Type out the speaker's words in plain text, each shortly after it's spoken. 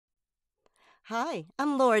Hi,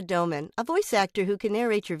 I'm Laura Doman, a voice actor who can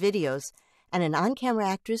narrate your videos, and an on-camera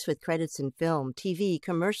actress with credits in film, TV,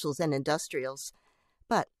 commercials, and industrials.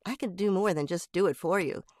 But I can do more than just do it for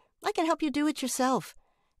you. I can help you do it yourself.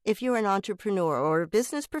 If you're an entrepreneur or a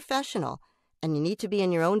business professional and you need to be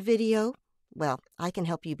in your own video, well, I can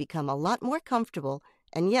help you become a lot more comfortable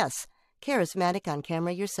and, yes, charismatic on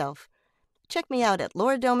camera yourself. Check me out at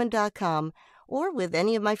lauradoman.com or with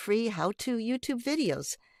any of my free how-to YouTube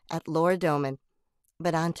videos at Laura Doman.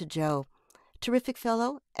 But on to Joe. Terrific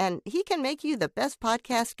fellow, and he can make you the best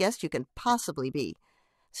podcast guest you can possibly be.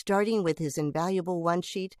 Starting with his invaluable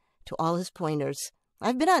one-sheet to all his pointers.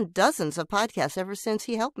 I've been on dozens of podcasts ever since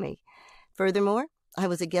he helped me. Furthermore, I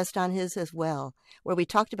was a guest on his as well, where we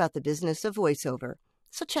talked about the business of voiceover.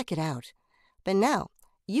 So check it out. But now,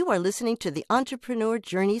 you are listening to the Entrepreneur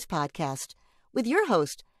Journeys podcast with your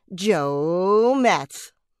host, Joe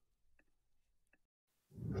Matz.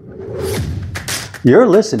 You're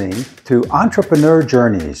listening to Entrepreneur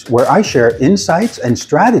Journeys, where I share insights and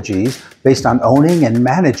strategies based on owning and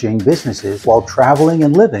managing businesses while traveling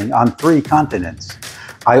and living on 3 continents.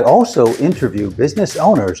 I also interview business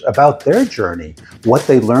owners about their journey, what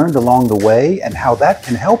they learned along the way, and how that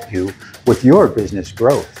can help you with your business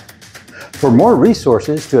growth. For more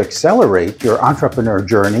resources to accelerate your entrepreneur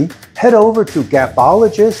journey, head over to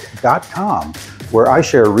gapologist.com, where I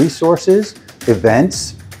share resources,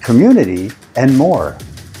 events, community, and more.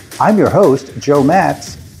 I'm your host, Joe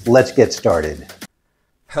Matz. Let's get started.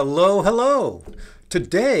 Hello.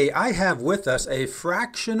 Today I have with us a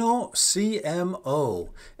fractional CMO,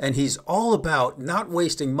 and he's all about not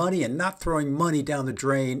wasting money and not throwing money down the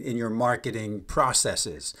drain in your marketing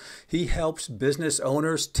processes. He helps business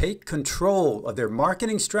owners take control of their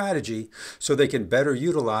marketing strategy so they can better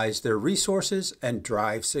utilize their resources and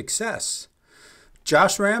drive success.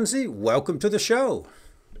 Josh Ramsey, welcome to the show.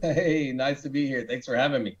 Hey, nice to be here. Thanks for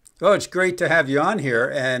having me. Oh, it's great to have you on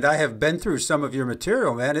here. And I have been through some of your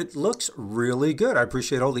material, man. It looks really good. I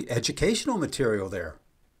appreciate all the educational material there.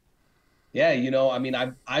 Yeah,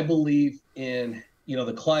 I believe in,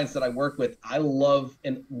 the clients that I work with. I love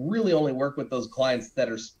and really only work with those clients that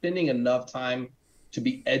are spending enough time to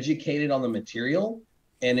be educated on the material.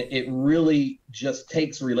 And it really just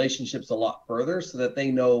takes relationships a lot further so that they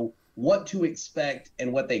know what to expect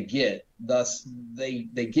and what they get. Thus, they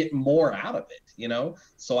get more out of it,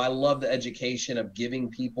 So I love the education of giving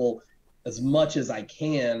people as much as I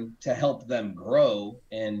can to help them grow.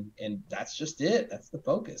 And that's just it. That's the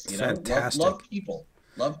focus, Fantastic.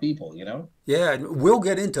 Love people, Yeah, we'll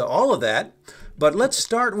get into all of that. But let's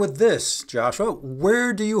start with this, Joshua.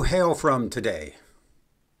 Where do you hail from today?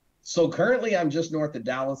 So currently I'm just north of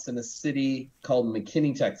Dallas in a city called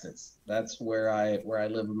McKinney, Texas. That's where I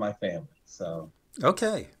live with my family. So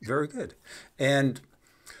okay, very good. And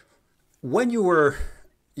when you were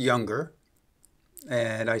younger,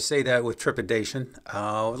 and I say that with trepidation,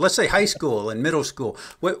 let's say high school and middle school,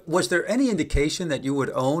 was there any indication that you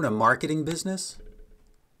would own a marketing business?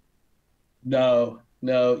 No.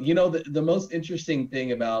 The most interesting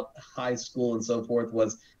thing about high school and so forth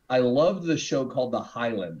was I loved the show called The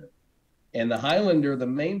Highlander. And The Highlander, the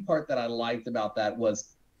main part that I liked about that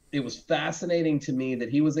was it was fascinating to me that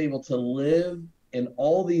he was able to live in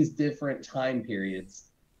all these different time periods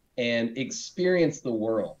and experience the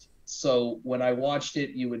world. So when I watched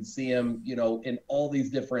it, you would see him, in all these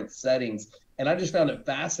different settings. And I just found it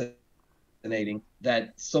fascinating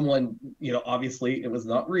that someone, obviously it was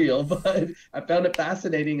not real, but I found it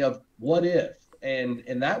fascinating of what if.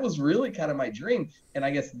 And that was really kind of my dream. And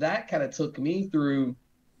I guess that kind of took me through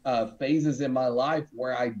phases in my life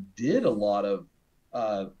where I did a lot of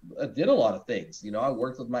things. I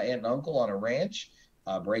worked with my aunt and uncle on a ranch,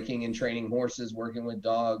 breaking and training horses, working with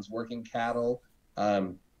dogs, working cattle,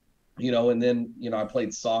 and then, I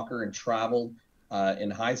played soccer and traveled in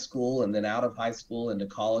high school, and then out of high school into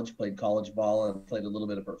college, played college ball and played a little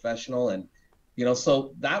bit of professional. And,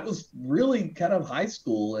 so that was really kind of high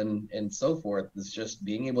school and so forth. It's just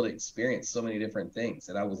being able to experience so many different things.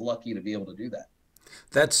 And I was lucky to be able to do that.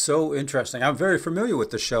 That's so interesting. I'm very familiar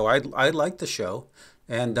with the show. I like the show.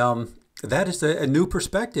 And that is a new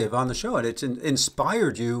perspective on the show. And it's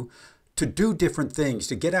inspired you to do different things,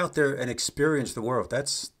 to get out there and experience the world.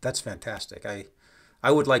 That's fantastic.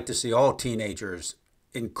 I would like to see all teenagers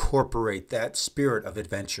incorporate that spirit of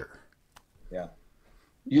adventure. Yeah.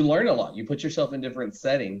 You learn a lot. You put yourself in different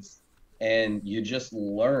settings and you just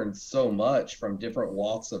learn so much from different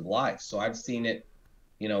walks of life. So I've seen it,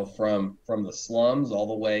 from the slums all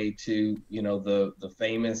the way to, the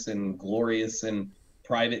famous and glorious and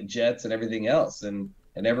private jets and everything else and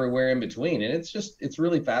everywhere in between. And it's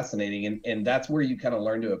really fascinating. And that's where you kind of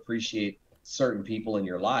learn to appreciate certain people in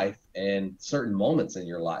your life and certain moments in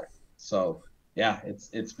your life. So yeah,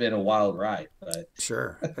 it's been a wild ride, but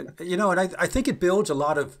Sure. You know, and I think it builds a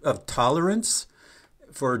lot of tolerance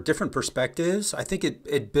for different perspectives. I think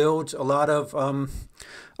it builds a lot of a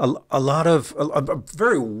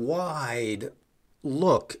very wide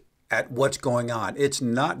look at what's going on. It's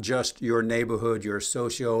not just your neighborhood, your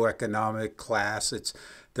socioeconomic class.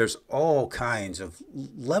 There's all kinds of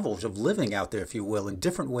levels of living out there, if you will, and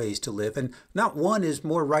different ways to live. And not one is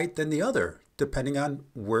more right than the other, depending on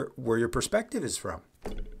where your perspective is from.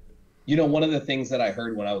 You know, one of the things that I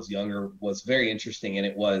heard when I was younger was very interesting, and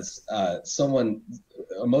it was a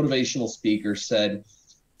motivational speaker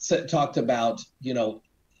talked about, you know,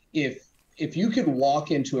 if you could walk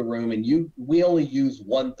into a room and we only use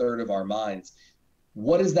 1/3 of our minds,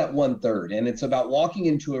 what is that 1/3? And it's about walking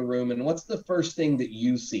into a room and what's the first thing that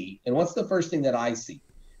you see and what's the first thing that I see.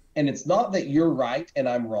 And it's not that you're right and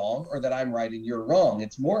I'm wrong, or that I'm right and you're wrong.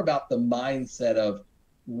 It's more about the mindset of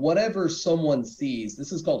whatever someone sees.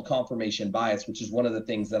 This is called confirmation bias, which is one of the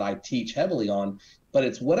things that I teach heavily on, but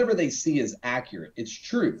it's whatever they see is accurate. It's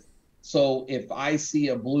truth. So if I see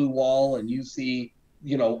a blue wall and you see,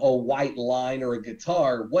 you know, a white line or a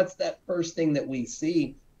guitar, what's that first thing that we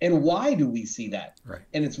see? And why do we see that? Right.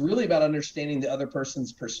 And it's really about understanding the other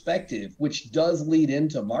person's perspective, which does lead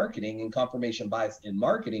into marketing and confirmation bias in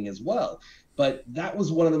marketing as well. But that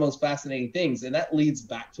was one of the most fascinating things. And that leads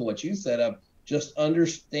back to what you said of just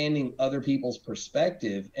understanding other people's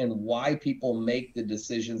perspective and why people make the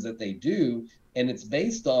decisions that they do. And it's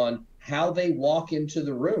based on how they walk into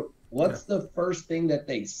the room. What's the first thing that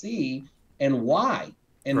they see and why?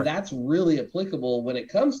 And Right. that's really applicable when it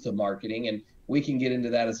comes to marketing. And we can get into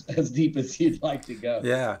that as deep as you'd like to go.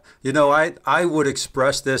 Yeah. You know, I would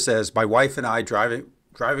express this as my wife and I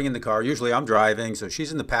driving in the car. Usually I'm driving, so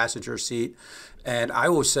she's in the passenger seat. And I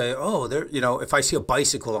will say, oh, there, you know, if I see a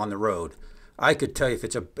bicycle on the road, I could tell you if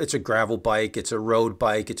it's a gravel bike, it's a road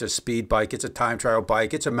bike, it's a speed bike, it's a time trial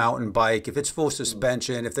bike, it's a mountain bike, if it's full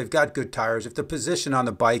suspension, if they've got good tires, if the position on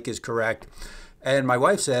the bike is correct. And my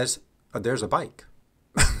wife says, oh, there's a bike.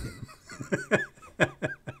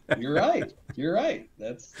 You're right. You're right.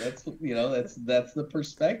 That's you know, that's the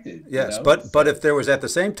perspective. Yes, you know? but if there was at the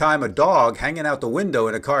same time a dog hanging out the window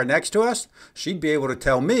in a car next to us, she'd be able to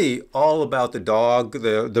tell me all about the dog,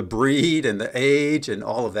 the breed and the age and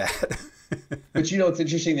all of that. But you know, it's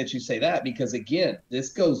interesting that you say that, because again, this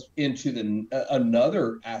goes into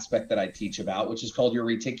another aspect that I teach about, which is called your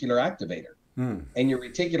reticular activator. And your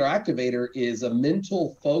reticular activator is a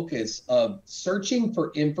mental focus of searching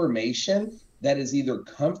for information that is either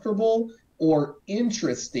comfortable or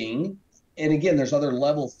interesting. And again, there's other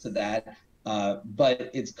levels to that,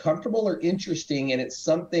 but it's comfortable or interesting, and it's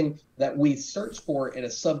something that we search for in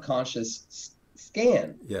a subconscious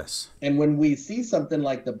scan. Yes. And when we see something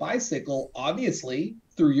like the bicycle, obviously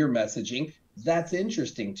through your messaging, that's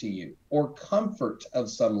interesting to you, or comfort of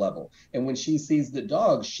some level. And when she sees the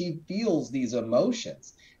dog, she feels these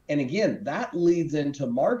emotions. And again, that leads into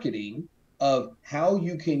marketing of how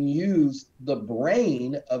you can use the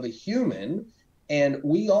brain of a human. And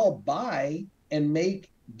we all buy and make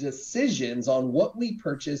decisions on what we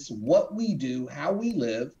purchase, what we do, how we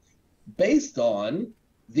live, based on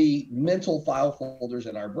the mental file folders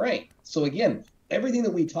in our brain. So again, everything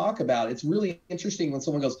that we talk about, it's really interesting when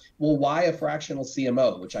someone goes, well, why a fractional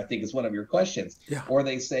CMO, which I think is one of your questions. Yeah. Or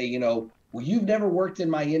they say, you know, well, you've never worked in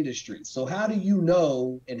my industry, so how do you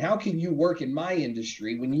know, and how can you work in my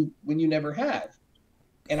industry when you never have?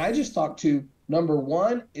 And I just talk to, number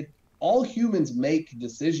one, all humans make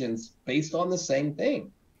decisions based on the same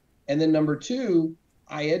thing. And then number two,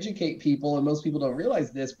 I educate people, and most people don't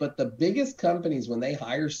realize this, but the biggest companies, when they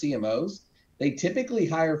hire CMOs, they typically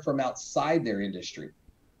hire from outside their industry,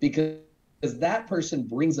 because that person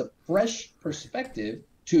brings a fresh perspective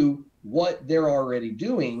to what they're already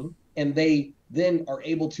doing, and they then are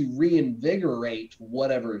able to reinvigorate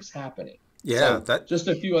whatever is happening. Yeah, so just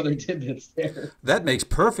a few other tidbits there. That makes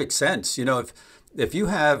perfect sense. You know, if you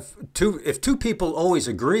have if two people always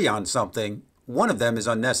agree on something, one of them is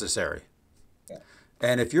unnecessary.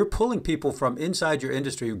 And if you're pulling people from inside your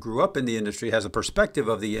industry who grew up in the industry, has a perspective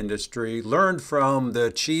of the industry, learned from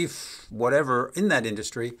the chief, whatever, in that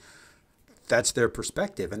industry, that's their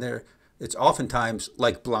perspective. And it's oftentimes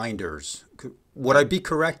like blinders. Would I be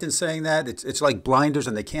correct in saying that? It's like blinders,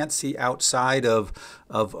 and they can't see outside of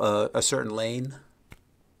a certain lane?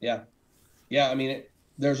 Yeah. Yeah, I mean,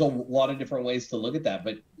 there's a lot of different ways to look at that,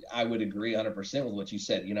 but I would agree 100% with what you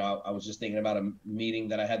said. You know, I was just thinking about a meeting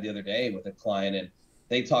that I had the other day with a client, and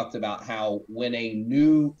they talked about how when a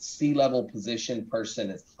new C-level position person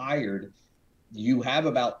is hired, you have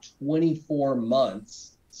about 24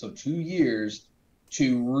 months, so 2 years,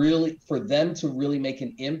 for them to really make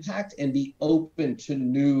an impact and be open to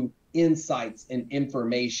new insights and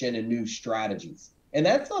information and new strategies. And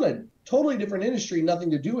that's on a totally different industry, nothing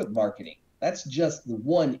to do with marketing. That's just the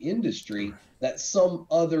one industry that some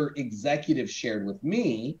other executive shared with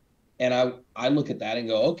me. And I look at that and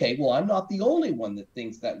go, okay, well, I'm not the only one that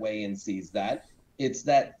thinks that way and sees that. It's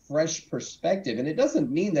that fresh perspective. And it doesn't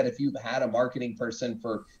mean that if you've had a marketing person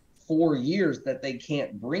for 4 years that they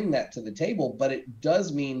can't bring that to the table, but it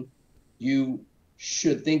does mean you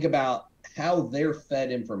should think about how they're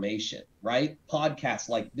fed information, right? Podcasts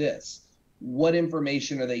like this, what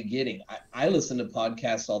information are they getting? I listen to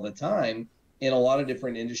podcasts all the time in a lot of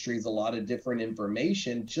different industries, a lot of different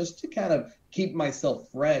information, just to kind of keep myself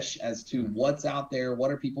fresh as to what's out there,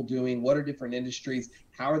 what are people doing, what are different industries,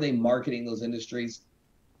 how are they marketing those industries.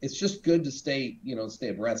 It's just good to stay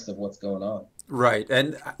abreast of what's going on. Right.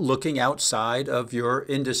 And looking outside of your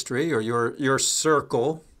industry or your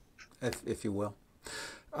circle, if you will.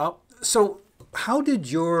 So how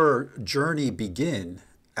did your journey begin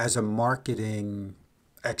as a marketing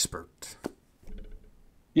expert?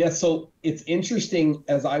 Yeah, so it's interesting,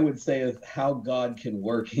 as I would say, of how God can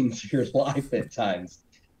work into your life at times.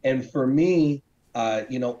 And for me,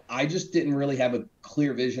 I just didn't really have a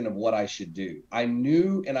clear vision of what I should do. I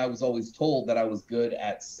knew, and I was always told that I was good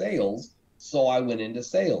at sales, so I went into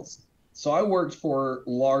sales. So I worked for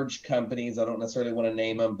large companies. I don't necessarily want to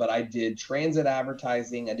name them, but I did transit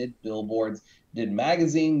advertising. I did billboards, did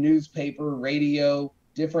magazine, newspaper, radio,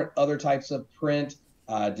 different other types of print,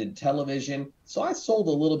 did television. So I sold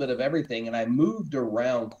a little bit of everything, and I moved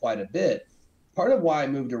around quite a bit. Part of why I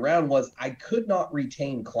moved around was I could not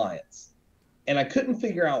retain clients, and I couldn't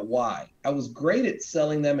figure out why. I was great at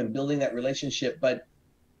selling them and building that relationship, but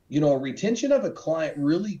a retention of a client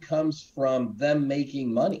really comes from them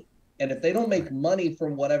making money. And if they don't make money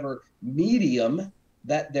from whatever medium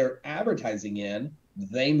that they're advertising in,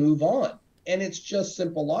 they move on. And it's just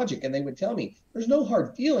simple logic. And they would tell me, there's no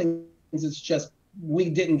hard feelings. It's just we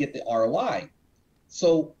didn't get the ROI.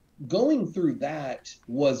 So going through that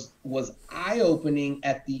was eye-opening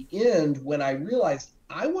at the end when I realized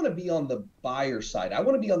I want to be on the buyer side. I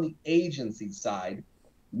want to be on the agency side,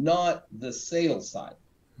 not the sales side.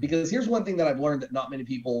 Because here's one thing that I've learned that not many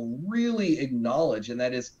people really acknowledge, and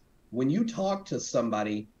that is when you talk to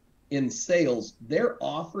somebody in sales, they're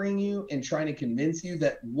offering you and trying to convince you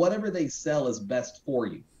that whatever they sell is best for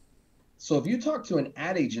you. So if you talk to an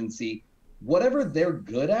ad agency, whatever they're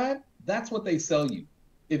good at, that's what they sell you.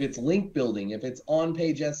 If it's link building, if it's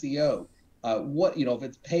on-page SEO, if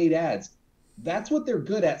it's paid ads, that's what they're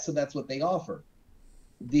good at, so that's what they offer.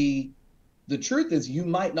 The truth is you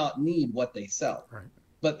might not need what they sell. Right.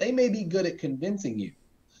 But they may be good at convincing you.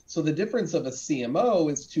 So the difference of a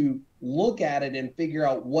CMO is to look at it and figure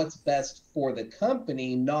out what's best for the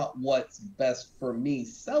company, not what's best for me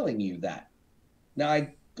selling you that. Now,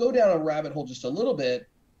 I go down a rabbit hole just a little bit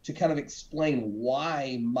to kind of explain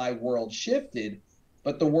why my world shifted.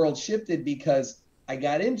 But the world shifted because I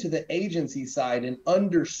got into the agency side and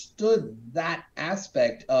understood that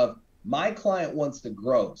aspect of my client wants to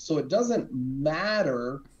grow. So it doesn't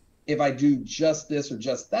matter if I do just this or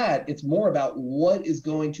just that. It's more about what is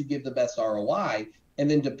going to give the best ROI. And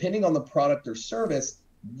then depending on the product or service,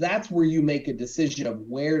 that's where you make a decision of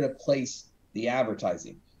where to place the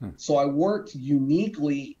advertising. So I worked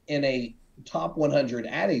uniquely in a top 100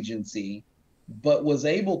 ad agency, but was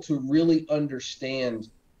able to really understand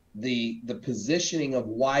the positioning of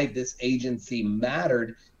why this agency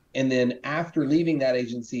mattered. And then after leaving that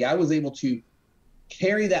agency, I was able to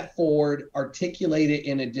carry that forward, articulate it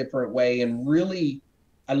in a different way, and really,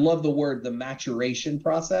 I love the maturation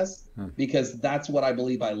process, because that's what I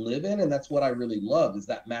believe I live in, and that's what I really love, is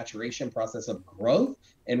that maturation process of growth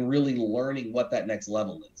and really learning what that next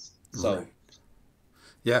level is. So, right.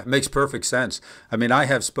 Yeah, it makes perfect sense. I mean, I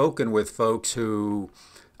have spoken with folks who,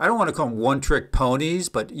 I don't want to call them one-trick ponies,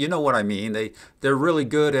 but you know what I mean. They're really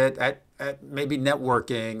good at maybe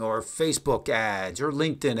networking or Facebook ads or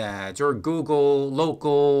LinkedIn ads or Google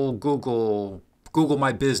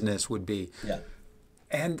My Business would be. Yeah.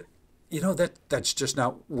 And that's just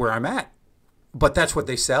not where I'm at. But that's what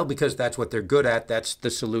they sell because that's what they're good at. That's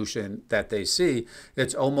the solution that they see.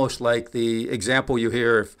 It's almost like the example you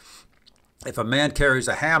hear, if a man carries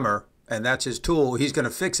a hammer and that's his tool, he's going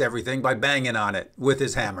to fix everything by banging on it with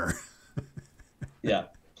his hammer. Yeah.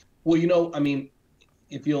 Well,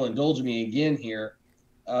 if you'll indulge me again here,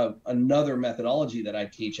 another methodology that I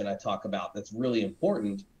teach and I talk about that's really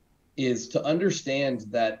important is to understand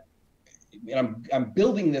that, and I'm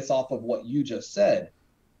building this off of what you just said,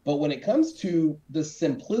 But when it comes to the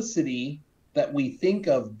simplicity that we think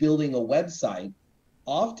of building a website,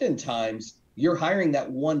 oftentimes you're hiring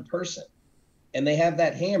that one person and they have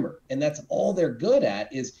that hammer, and that's all they're good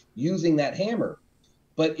at is using that hammer.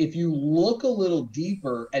 But if you look a little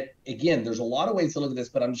deeper at, again, there's a lot of ways to look at this,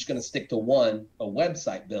 but I'm just going to stick to one, a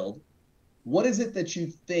website build. What is it that you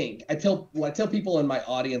think? I tell people in my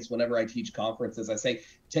audience whenever I teach conferences, I say,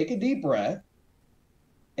 take a deep breath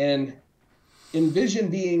and envision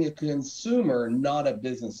being a consumer, not a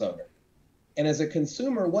business owner. And as a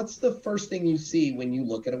consumer, what's the first thing you see when you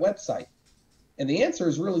look at a website? And the answer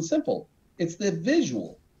is really simple. It's the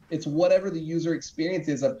visual. It's whatever the user experience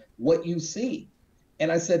is of what you see.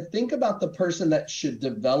 And I said, think about the person that should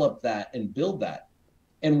develop that and build that.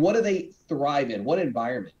 And what do they thrive in? What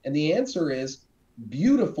environment? And the answer is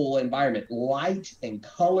beautiful environment, light and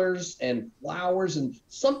colors and flowers and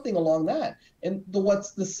something along that. And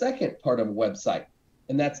what's the second part of a website?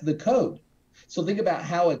 And that's the code. So think about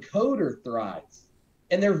how a coder thrives.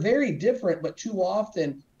 And they're very different, but too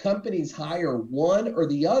often companies hire one or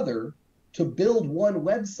the other to build one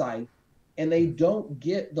website, and they don't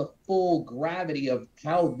get the full gravity of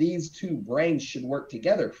how these two brains should work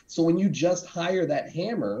together. So when you just hire that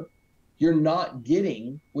hammer, you're not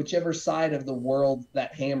getting whichever side of the world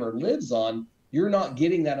that hammer lives on, you're not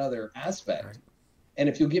getting that other aspect. Right. And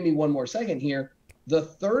if you'll give me one more second here, the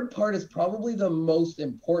third part is probably the most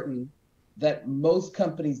important that most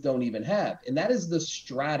companies don't even have, and that is the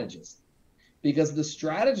strategist. Because the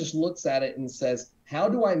strategist looks at it and says, how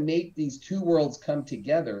do I make these two worlds come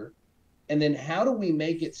together? And then how do we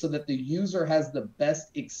make it so that the user has the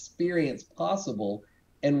best experience possible?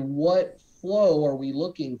 And what flow are we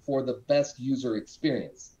looking for the best user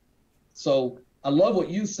experience? So I love what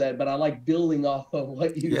you said, but I like building off of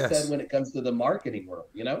what you said when it comes to the marketing world,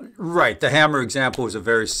 you know? Right. The hammer example is a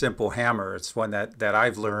very simple hammer. It's one that I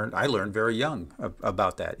learned very young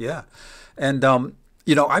about that. Yeah. And,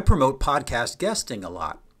 you know, I promote podcast guesting a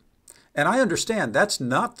lot. And I understand that's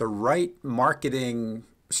not the right marketing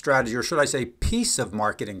strategy, or should I say piece of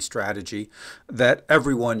marketing strategy that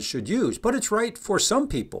everyone should use. But it's right for some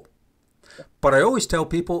people. But I always tell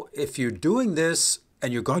people, if you're doing this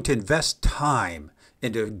and you're going to invest time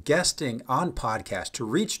into guesting on podcasts to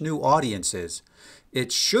reach new audiences,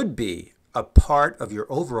 it should be a part of your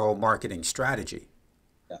overall marketing strategy.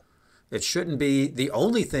 Yeah. It shouldn't be the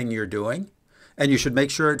only thing you're doing, and you should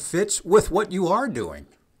make sure it fits with what you are doing.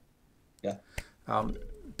 Yeah.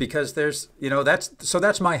 Because there's, you know,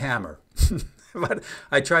 that's my hammer. But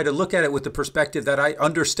I try to look at it with the perspective that I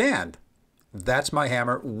understand. That's my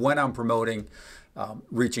hammer when I'm promoting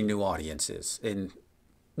reaching new audiences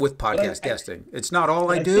with podcast guesting. It's not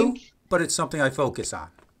all I do, but it's something I focus on.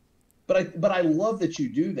 But I love that you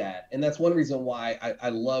do that. And that's one reason why I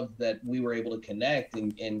love that we were able to connect.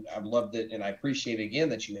 And I loved it. And I appreciate again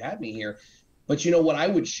that you had me here. But you know what I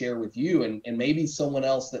would share with you, and maybe someone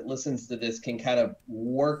else that listens to this can kind of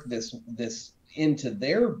work this into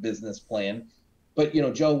their business plan. But you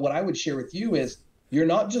know, Joe, what I would share with you is you're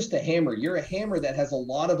not just a hammer. You're a hammer that has a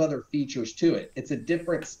lot of other features to it. It's a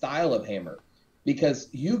different style of hammer because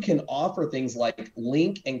you can offer things like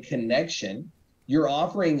link and connection. You're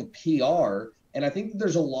offering PR. And I think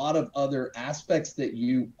there's a lot of other aspects that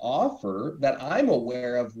you offer that I'm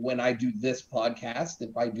aware of when I do this podcast.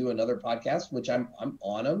 If I do another podcast, which I'm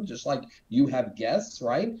on them, just like you have guests,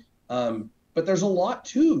 right? But there's a lot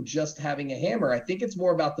to just having a hammer. I think it's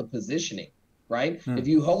more about the positioning, right? If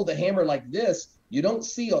you hold a hammer like this, you don't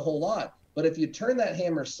see a whole lot. But if you turn that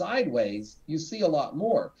hammer sideways, you see a lot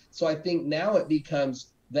more. So I think now it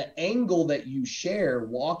becomes the angle that you share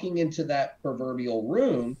walking into that proverbial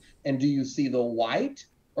room, and do you see the white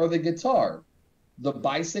or the guitar, the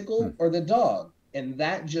bicycle or the dog? And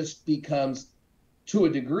that just becomes, to a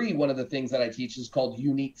degree, one of the things that I teach is called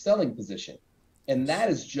unique selling position. And that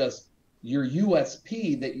is just your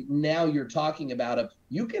USP that now you're talking about of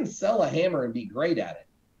you can sell a hammer and be great at it,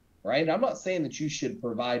 right? I'm not saying that you should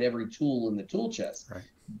provide every tool in the tool chest, right,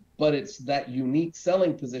 but it's that unique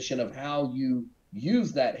selling position of how you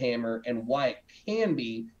use that hammer and why it can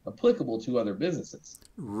be applicable to other businesses.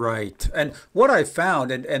 Right. And what I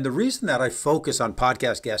found, and the reason that I focus on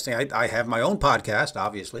podcast guesting, I have my own podcast,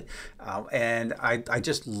 obviously, and I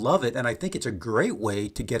just love it. And I think it's a great way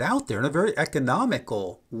to get out there and a very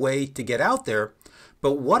economical way to get out there.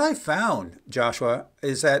 But what I found, Joshua,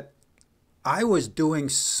 is that I was doing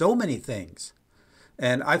so many things.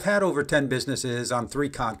 And I've had over 10 businesses on 3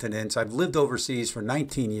 continents. I've lived overseas for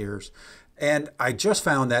 19 years. And I just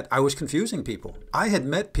found that I was confusing people. I had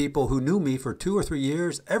met people who knew me for 2 or 3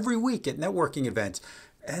 years every week at networking events.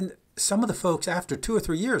 And some of the folks after 2 or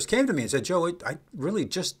 3 years came to me and said, Joe, I really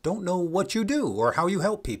just don't know what you do or how you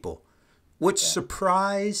help people, which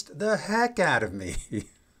surprised the heck out of me.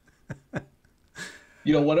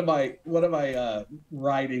 You know, one of my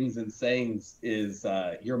writings and sayings is,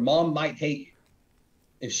 your mom might hate you.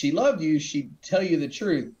 If she loved you, she'd tell you the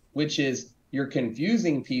truth, which is you're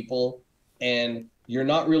confusing people and you're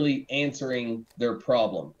not really answering their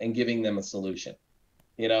problem and giving them a solution.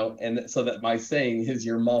 You know, and so that my saying is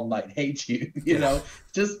your mom might hate you, you know,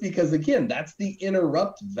 just because, again, that's the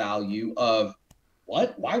interrupt value of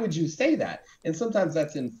what? Why would you say that? And sometimes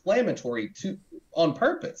that's inflammatory on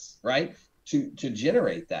purpose, right? To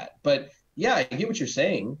generate that. But yeah, I get what you're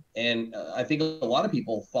saying. And I think a lot of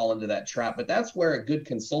people fall into that trap, but that's where a good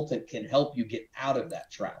consultant can help you get out of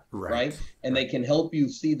that trap, right? And they can help you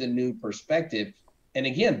see the new perspective. And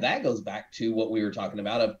again, that goes back to what we were talking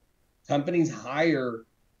about of companies hire,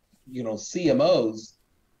 you know, CMOs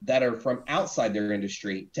that are from outside their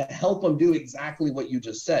industry to help them do exactly what you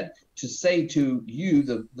just said, to say to you,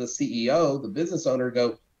 the CEO, the business owner,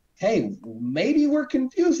 go, hey, maybe we're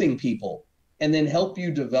confusing people, and then help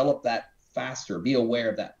you develop that faster, be aware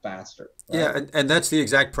of that faster. Right? Yeah, and that's the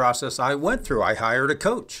exact process I went through. I hired a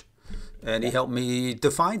coach, and he helped me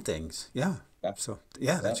define things. Yeah. So,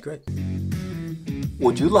 that's great.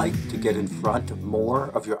 Would you like to get in front of more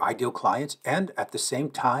of your ideal clients and at the same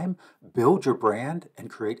time build your brand and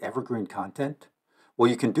create evergreen content? Well,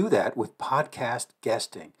 you can do that with podcast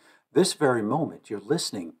guesting. This very moment, you're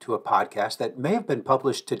listening to a podcast that may have been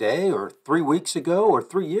published today or 3 weeks ago or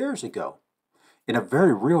 3 years ago. In a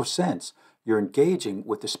very real sense, you're engaging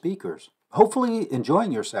with the speakers, hopefully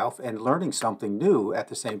enjoying yourself and learning something new at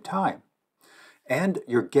the same time. And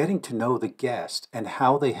you're getting to know the guest and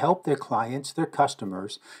how they help their clients, their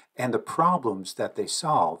customers, and the problems that they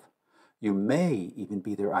solve. You may even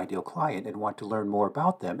be their ideal client and want to learn more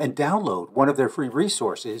about them and download one of their free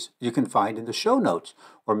resources you can find in the show notes,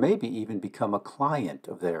 or maybe even become a client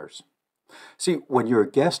of theirs. See, when you're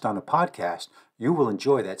a guest on a podcast, you will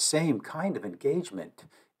enjoy that same kind of engagement.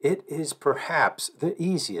 It is perhaps the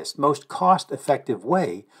easiest, most cost-effective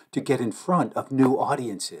way to get in front of new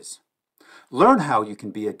audiences. Learn how you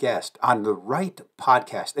can be a guest on the right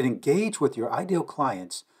podcast and engage with your ideal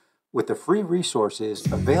clients with the free resources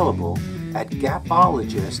available at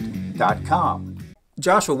gapologist.com.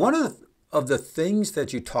 Joshua, one of the things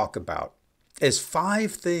that you talk about is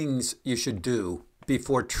 5 things you should do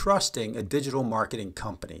before trusting a digital marketing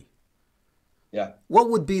company. Yeah. What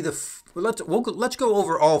would be let's go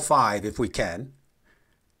over all 5 if we can.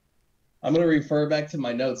 I'm going to refer back to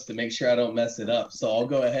my notes to make sure I don't mess it up. So I'll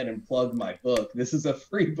go ahead and plug my book. This is a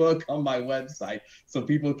free book on my website, so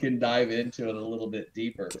people can dive into it a little bit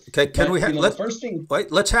deeper. Okay,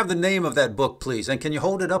 let's have the name of that book, please. And can you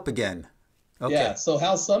hold it up again? Okay. Yeah, so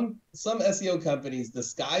how some SEO companies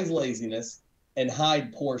disguise laziness and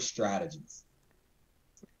hide poor strategies.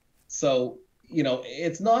 So, you know,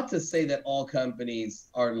 it's not to say that all companies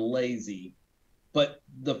are lazy, but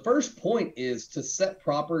the first point is to set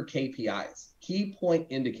proper KPIs, key point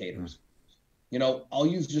indicators. You know, I'll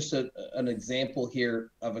use just an example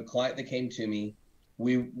here of a client that came to me.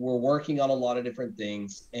 We were working on a lot of different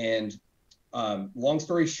things, and long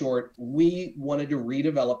story short, we wanted to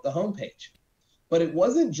redevelop the homepage. But it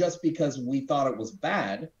wasn't just because we thought it was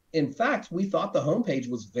bad. In fact, we thought the homepage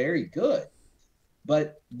was very good.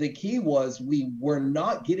 But the key was we were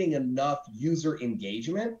not getting enough user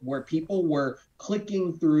engagement where people were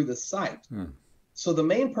clicking through the site. So the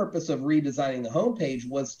main purpose of redesigning the homepage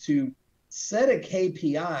was to set a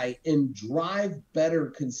KPI and drive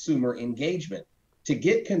better consumer engagement, to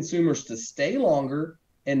get consumers to stay longer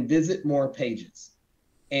and visit more pages.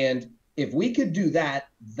 And if we could do that,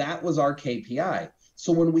 that was our KPI.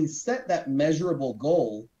 So when we set that measurable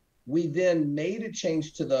goal, we then made a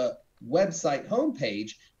change to the website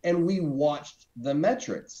homepage and we watched the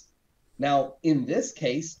metrics. Now, in this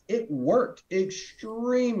case, it worked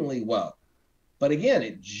extremely well. But again,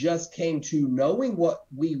 it just came to knowing what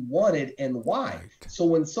we wanted and why. Right. So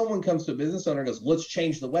when someone comes to a business owner and goes, let's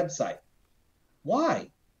change the website. Why?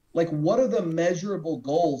 Like, what are the measurable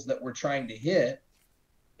goals that we're trying to hit?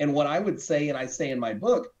 And what I would say, and I say in my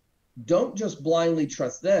book, don't just blindly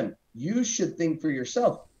trust them. You should think for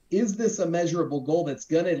yourself. Is this a measurable goal that's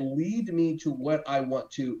going to lead me to what I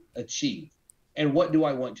want to achieve? And what do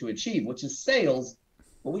I want to achieve, which is sales?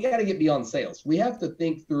 But we got to get beyond sales. We have to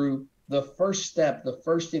think through the first step, the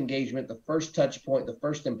first engagement, the first touch point, the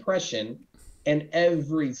first impression, and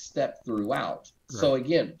every step throughout. Right. So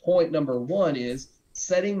again, point number 1 is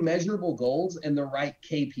setting measurable goals and the right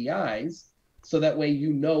KPIs, so that way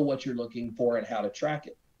you know what you're looking for and how to track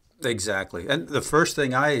it. Exactly. And the first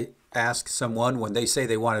thing I ask someone when they say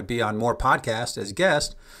they want to be on more podcasts as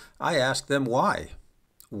guest, I ask them why.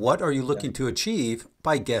 What are you looking to achieve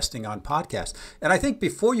by guesting on podcasts? And I think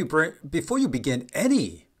before you begin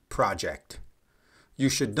any project, you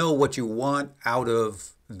should know what you want out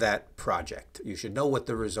of that project. You should know what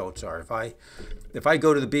the results are. If I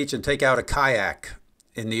go to the beach and take out a kayak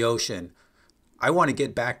in the ocean, I want to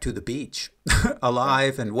get back to the beach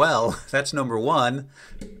alive and well. That's number one.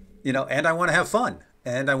 And I want to have fun,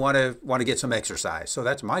 and I want to get some exercise. So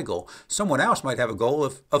that's my goal. Someone else might have a goal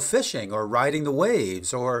of fishing or riding the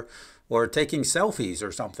waves or taking selfies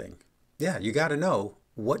or something. Yeah, you got to know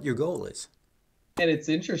what your goal is. And it's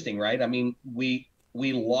interesting, right? I mean, we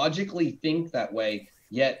logically think that way,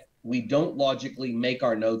 yet we don't logically make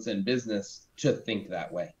our notes in business to think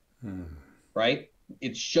that way, right?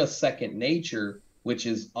 It's just second nature, which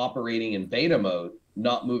is operating in beta mode,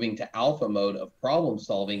 not moving to alpha mode of problem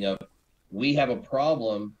solving of we have a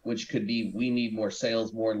problem, which could be we need more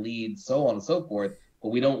sales, more leads, so on and so forth, but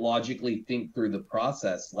we don't logically think through the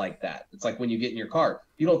process like that. It's like when you get in your car,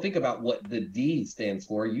 you don't think about what the D stands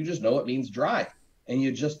for. You just know it means drive and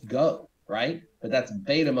you just go, right? But that's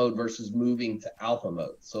beta mode versus moving to alpha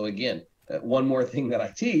mode. So again, one more thing that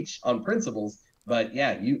I teach on principles, but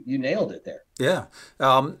yeah, you nailed it there. Yeah,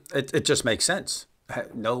 it just makes sense.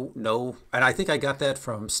 No, and I think I got that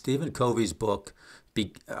from Stephen Covey's book,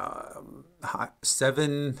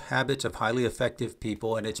 7 Habits of Highly Effective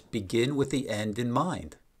People, and it's begin with the end in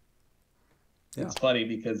mind. Yeah. It's funny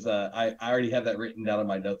because I already have that written down in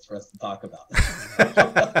my notes for us to talk about.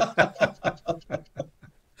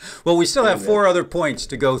 Well, we still have 4 other points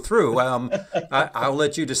to go through. I'll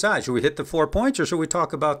let you decide. Should we hit the 4 points or should we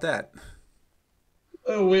talk about that?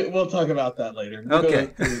 We'll talk about that later. We'll okay.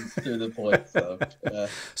 Go through the points.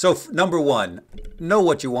 So number 1, know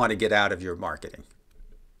what you want to get out of your marketing.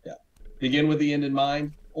 Yeah. Begin with the end in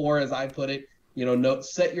mind, or as I put it,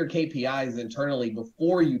 set your KPIs internally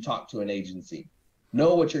before you talk to an agency.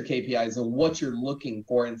 Know what your KPIs and what you're looking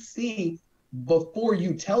for, and see before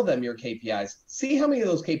you tell them your KPIs, see how many of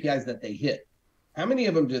those KPIs that they hit. How many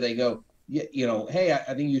of them do they go, hey,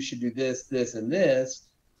 I think you should do this, this, and this.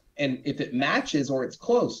 And if it matches or it's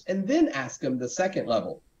close, and then ask them the second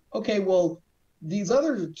level. Okay, well, these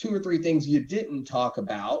other 2 or 3 things you didn't talk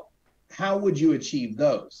about, how would you achieve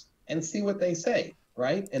those? And see what they say,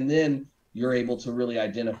 right? And then you're able to really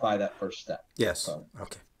identify that first step. Yes.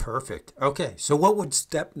 Okay, perfect. Okay, so what would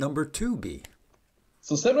step number 2 be?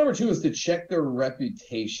 So step number 2 is to check their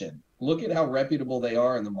reputation. Look at how reputable they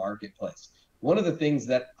are in the marketplace. One of the things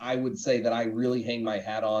that I would say that I really hang my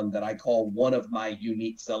hat on, that I call one of my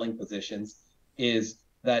unique selling positions, is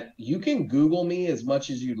that you can Google me as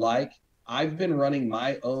much as you'd like. I've been running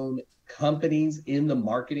my own companies in the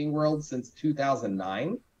marketing world since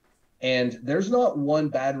 2009, and there's not one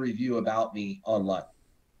bad review about me online.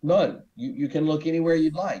 None. You can look anywhere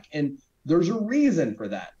you'd like, and there's a reason for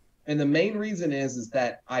that. And the main reason is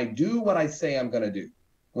that I do what I say I'm going to do.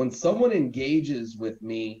 When someone engages with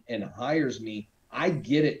me and hires me, I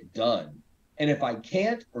get it done. And if I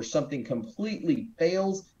can't, or something completely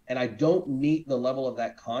fails and I don't meet the level of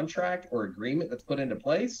that contract or agreement that's put into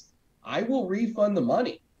place, I will refund the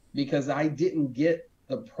money because I didn't get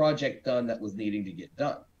the project done that was needing to get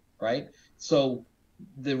done, right? So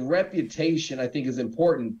the reputation, I think, is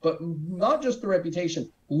important, but not just the reputation.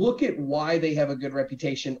 Look at why they have a good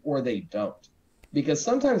reputation or they don't. Because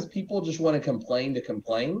sometimes people just want to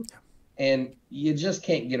complain, and you just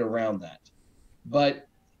can't get around that. But,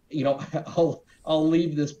 I'll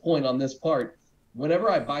leave this point on this part.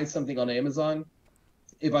 Whenever I buy something on Amazon,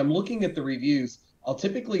 if I'm looking at the reviews, I'll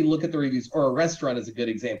typically look at the reviews, or a restaurant is a good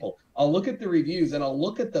example. I'll look at the reviews and I'll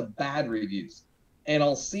look at the bad reviews, and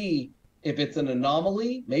I'll see if it's an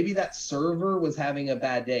anomaly. Maybe that server was having a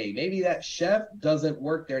bad day. Maybe that chef doesn't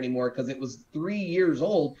work there anymore because it was 3 years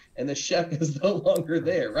old and the chef is no longer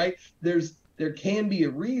there, right? There can be a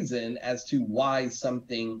reason as to why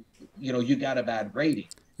something, you got a bad rating.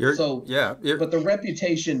 But the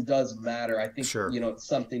reputation does matter. I think, sure. It's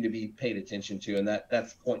something to be paid attention to, and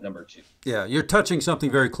that's point number 2. Yeah, you're touching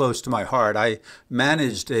something very close to my heart. I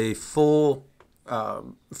managed a full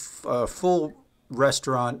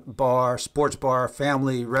restaurant, bar, sports bar,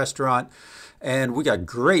 family restaurant, and we got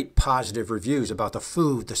great positive reviews about the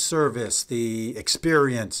food, the service, the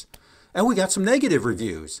experience, and we got some negative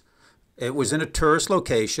reviews. It was in a tourist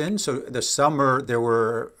location, so the summer there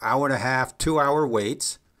were 1.5, 2-hour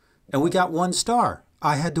waits, and we got 1 star.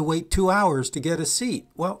 I had to wait 2 hours to get a seat.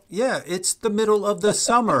 Well, yeah, it's the middle of the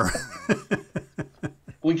summer.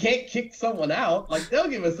 We can't kick someone out. Like, they'll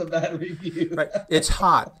give us a bad review. Right. It's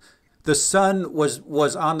hot. The sun was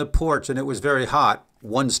on the porch and it was very hot.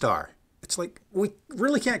 1 star. It's like, we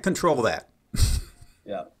really can't control that.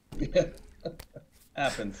 Yeah.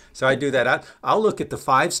 Happens. So I do that. I'll look at the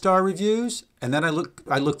 5-star reviews, and then I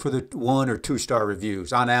look for the 1 or 2-star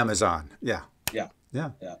reviews on Amazon. Yeah. Yeah.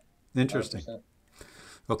 Yeah. Yeah. Interesting. 100%.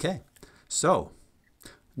 Okay. So,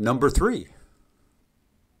 number 3.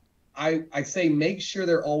 I say make sure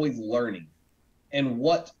they're always learning. And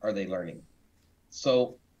what are they learning?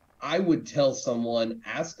 So I would tell someone,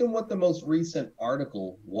 ask them what the most recent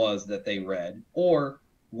article was that they read, or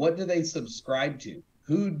what do they subscribe to?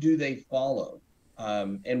 Who do they follow?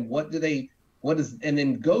 And and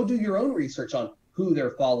then go do your own research on who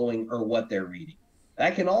they're following or what they're reading.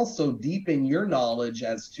 That can also deepen your knowledge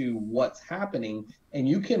as to what's happening, and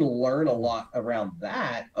you can learn a lot around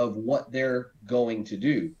that of what they're going to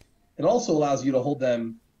do. It also allows you to hold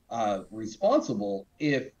them responsible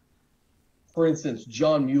if, for instance,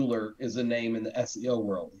 John Mueller is a name in the SEO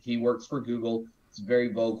world. He works for Google. He's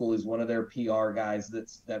very vocal. He's one of their PR guys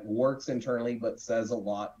that works internally but says a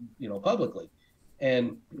lot, publicly.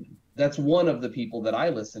 And that's one of the people that I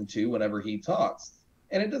listen to whenever he talks.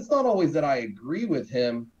 And it's not always that I agree with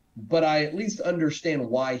him, but I at least understand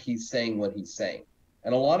why he's saying what he's saying.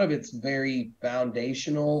 And a lot of it's very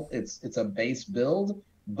foundational. It's a base build,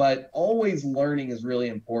 but always learning is really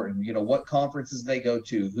important. What conferences they go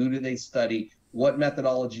to, who do they study, what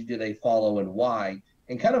methodology do they follow, and why,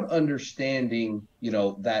 and kind of understanding,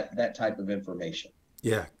 that type of information.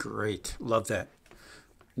 Yeah, great. Love that.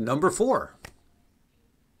 Number 4.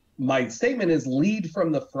 My statement is lead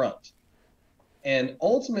from the front. And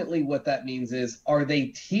ultimately what that means is, are they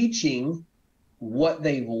teaching what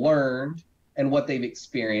they've learned and what they've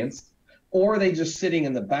experienced, or are they just sitting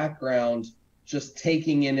in the background, just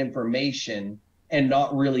taking in information and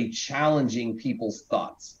not really challenging people's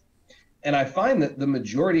thoughts? And I find that the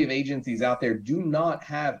majority of agencies out there do not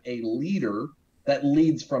have a leader that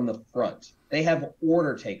leads from the front. They have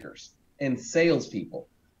order takers and salespeople,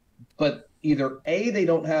 but either A, they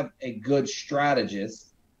don't have a good strategist,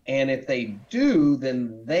 and if they do,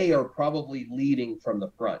 then they are probably leading from the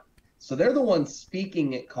front. So they're the ones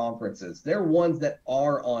speaking at conferences. They're ones that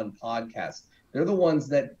are on podcasts. They're the ones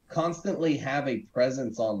that constantly have a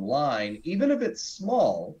presence online, even if it's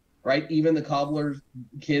small, right? Even the cobbler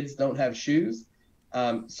kids don't have shoes.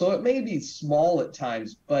 So it may be small at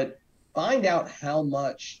times, but find out how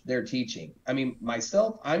much they're teaching. I mean,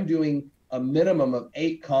 myself, I'm doing a minimum of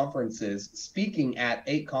 8 conferences, speaking at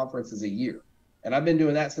 8 conferences a year. And I've been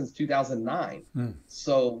doing that since 2009.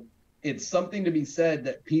 So it's something to be said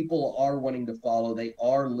that people are wanting to follow. They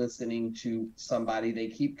are listening to somebody. They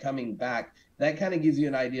keep coming back. That kind of gives you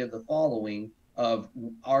an idea of the following of,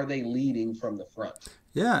 are they leading from the front?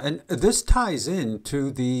 Yeah, and this ties in to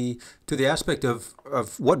the aspect of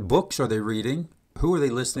what books are they reading, who are they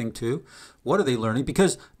listening to, what are they learning?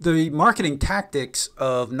 Because the marketing tactics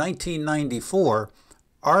of 1994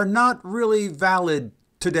 are not really valid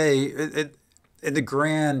today in the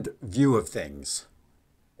grand view of things.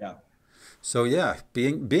 Yeah. So yeah,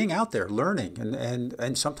 being out there, learning,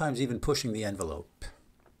 and sometimes even pushing the envelope.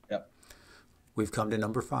 Yep. We've come to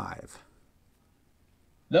number 5.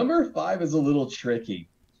 Number 5 is a little tricky,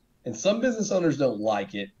 and some business owners don't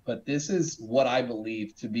like it, but this is what I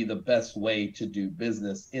believe to be the best way to do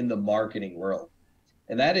business in the marketing world.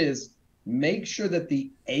 And that is, make sure that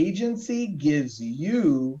the agency gives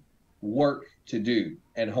you work to do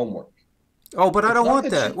and homework. Oh, but I don't want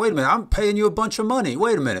that. Wait a minute. I'm paying you a bunch of money.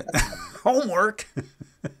 Wait a minute. Homework.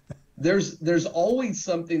 There's always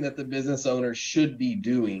something that the business owner should be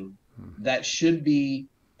doing that should be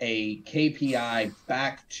a KPI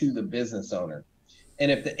back to the business owner. And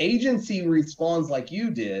if the agency responds like you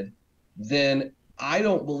did, then I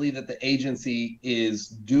don't believe that the agency is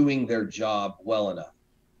doing their job well enough,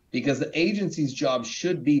 because the agency's job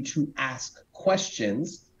should be to ask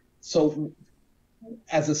questions. So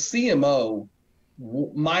as a CMO,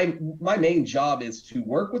 my main job is to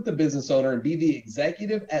work with the business owner and be the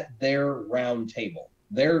executive at their round table,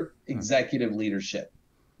 their executive leadership.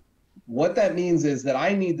 What that means is that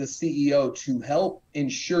I need the CEO to help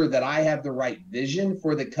ensure that I have the right vision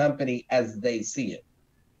for the company as they see it.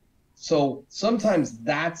 So sometimes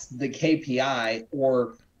that's the KPI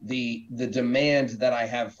or the demand that I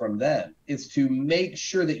have from them, is to make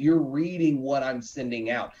sure that you're reading what I'm sending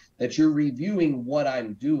out, that you're reviewing what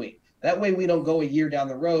I'm doing. That way we don't go a year down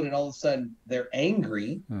the road and all of a sudden they're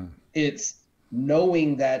angry. It's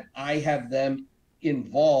knowing that I have them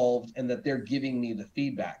involved and that they're giving me the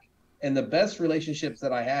feedback. And the best relationships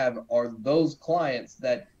that I have are those clients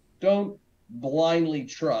that don't blindly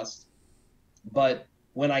trust, but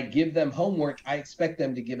when I give them homework, I expect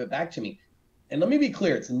them to give it back to me. And let me be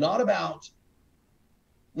clear, it's not about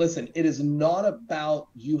listen, it is not about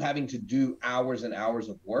you having to do hours and hours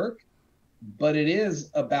of work, but it is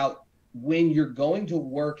about when you're going to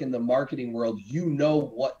work in the marketing world, you know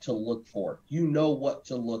what to look for, you know what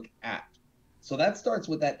to look at. So that starts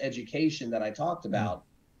with that education that I talked about,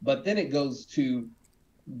 but then it goes to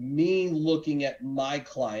me looking at my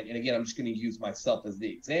client. And again, I'm just going to use myself as the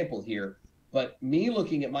example here, but me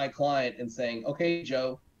looking at my client and saying, okay,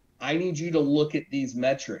 Joe, I need you to look at these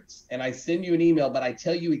metrics. And I send you an email, but I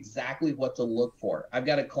tell you exactly what to look for. I've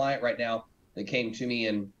got a client right now that came to me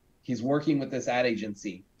and he's working with this ad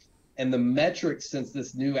agency. And the metrics since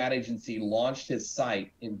this new ad agency launched his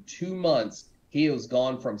site in 2 months, he has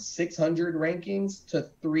gone from 600 rankings to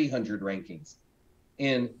 300 rankings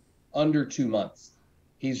in under 2 months.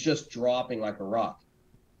 He's just dropping like a rock.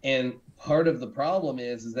 And part of the problem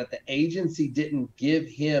is that the agency didn't give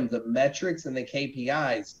him the metrics and the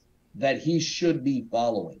KPIs that he should be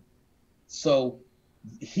following. So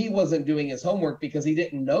he wasn't doing his homework because he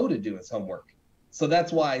didn't know to do his homework. So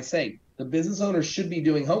that's why I say the business owner should be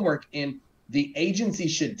doing homework, and the agency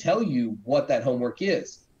should tell you what that homework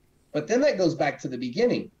is. But then that goes back to the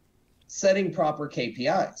beginning, setting proper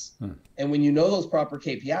KPIs. And when you know those proper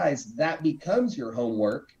KPIs, that becomes your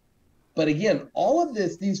homework. But again, all of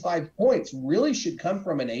this, these 5 points really should come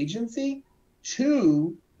from an agency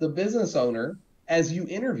to the business owner as you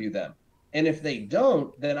interview them. And if they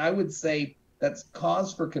don't, then I would say that's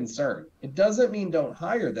cause for concern. It doesn't mean don't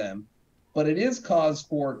hire them, but it is cause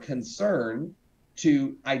for concern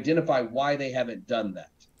to identify why they haven't done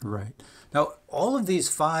that. Right. Now, all of these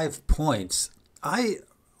 5 points, I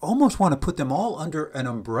almost want to put them all under an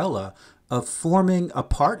umbrella of forming a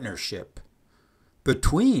partnership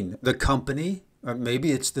between the company, or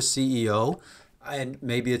maybe it's the CEO, and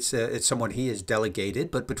maybe it's someone he has delegated,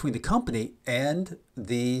 but between the company and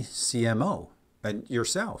the CMO and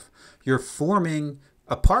yourself. You're forming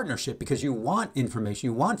a partnership because you want information,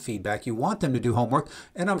 you want feedback, you want them to do homework,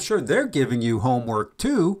 and I'm sure they're giving you homework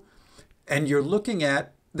too, and you're looking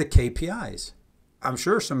at the KPIs. I'm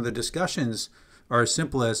sure some of the discussions are as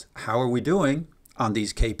simple as, how are we doing on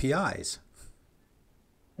these KPIs?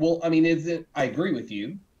 Well, I mean, I agree with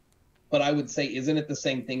you, but I would say, isn't it the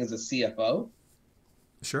same thing as a CFO?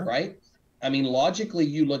 Sure. Right? I mean, logically,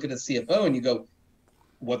 you look at a CFO and you go,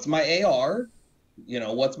 what's my AR?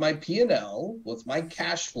 What's my P&L? What's my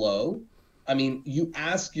cash flow? I mean, you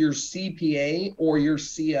ask your CPA or your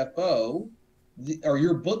CFO or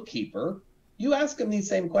your bookkeeper, you ask them these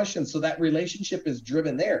same questions. So that relationship is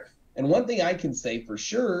driven there. And one thing I can say for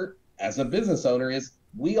sure as a business owner is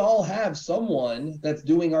we all have someone that's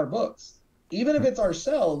doing our books. Even if it's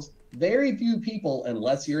ourselves, very few people,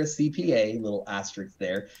 unless you're a CPA, little asterisk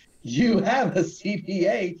there, you have a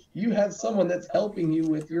CPA, you have someone that's helping you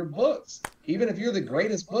with your books. Even if you're the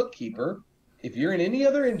greatest bookkeeper, if you're in any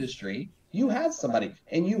other industry, you have somebody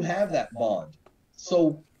and you have that bond.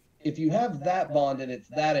 So if you have that bond and it's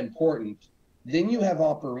that important, then you have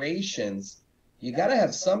operations. You got to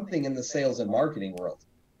have something in the sales and marketing world.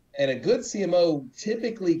 And a good CMO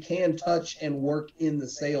typically can touch and work in the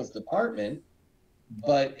sales department.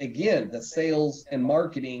 But again, the sales and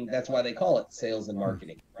marketing, that's why they call it sales and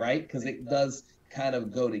marketing, right? Because it does kind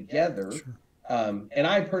of go together. Sure. And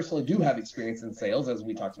I personally do have experience in sales, as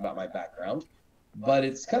we talked about my background. But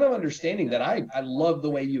it's kind of understanding that I love the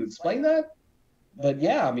way you explain that. But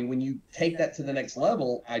yeah, I mean, when you take that to the next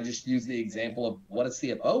level, I just use the example of what a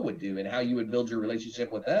CFO would do and how you would build your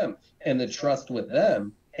relationship with them and the trust with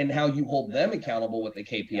them and how you hold them accountable with the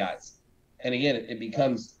KPIs. And again, it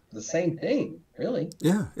becomes the same thing, really.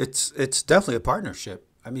 Yeah, it's definitely a partnership.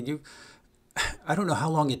 I mean, I don't know how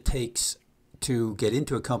long it takes to get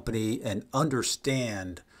into a company and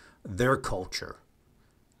understand their culture.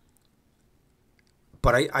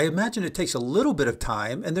 But I imagine it takes a little bit of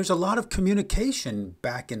time, and there's a lot of communication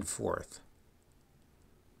back and forth.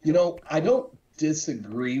 I don't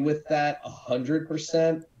disagree with that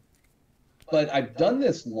 100%, but I've done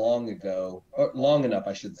this long enough,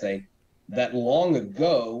 I should say, that long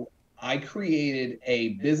ago, I created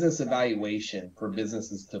a business evaluation for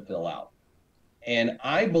businesses to fill out. And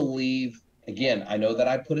I believe, again, I know that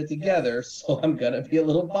I put it together, so I'm going to be a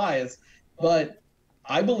little biased, but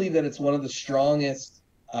I believe that it's one of the strongest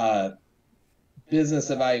business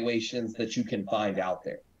evaluations that you can find out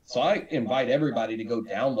there. So I invite everybody to go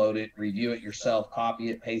download it, review it yourself, copy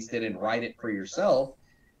it, paste it, and write it for yourself.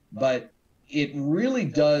 But it really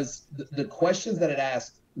does, the questions that it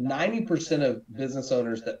asks, 90% of business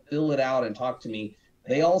owners that fill it out and talk to me,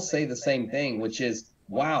 they all say the same thing, which is,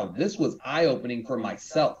 wow, this was eye-opening for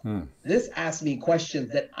myself. This asked me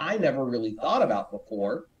questions that I never really thought about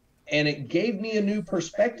before. And it gave me a new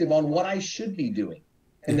perspective on what I should be doing.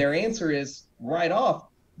 And their answer is right off,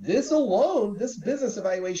 this business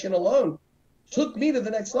evaluation alone took me to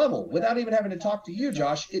the next level without even having to talk to you,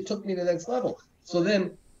 Josh. It took me to the next level. So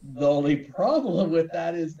then the only problem with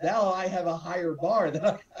that is now I have a higher bar that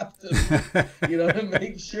I have to, to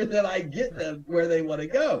make sure that I get them where they want to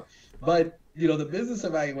go. But, the business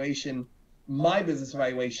evaluation, my business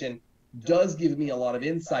evaluation does give me a lot of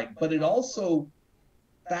insight, but it also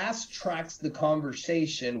fast tracks the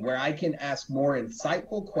conversation where I can ask more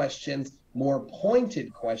insightful questions, more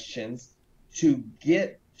pointed questions to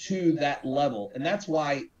get to that level. And that's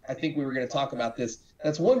why I think we were going to talk about this.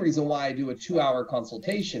 That's one reason why I do a 2-hour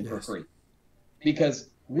consultation for free. Because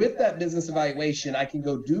with that business evaluation, I can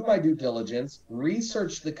go do my due diligence,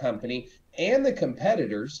 research the company and the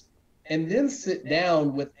competitors, and then sit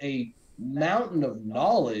down with a mountain of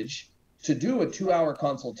knowledge to do a 2-hour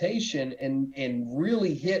consultation and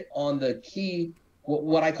really hit on the key,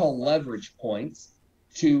 what I call leverage points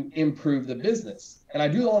to improve the business. And I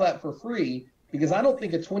do all that for free because I don't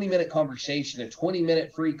think a 20-minute conversation, a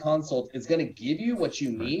 20-minute free consult is going to give you what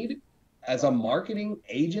you need as a marketing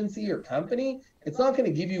agency or company. It's not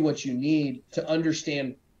going to give you what you need to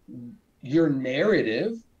understand your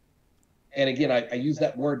narrative. And again, I use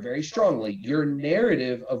that word very strongly, your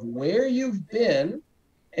narrative of where you've been.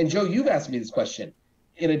 And Joe, you've asked me this question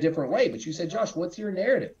in a different way, but you said, Josh, what's your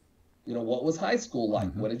narrative? What was high school like?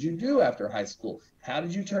 Mm-hmm. What did you do after high school? How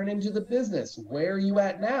did you turn into the business? Where are you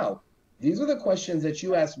at now? These are the questions that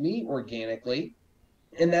you ask me organically,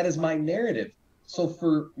 and that is my narrative. So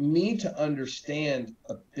for me to understand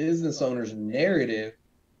a business owner's narrative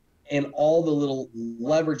and all the little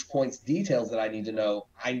leverage points, details that I need to know,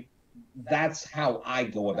 that's how I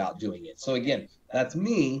go about doing it. So again, that's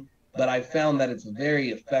me, but I found that it's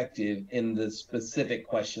very effective in the specific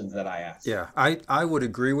questions that I ask. Yeah, I would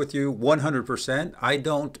agree with you 100%. I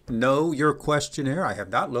don't know your questionnaire. I have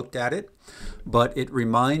not looked at it, but it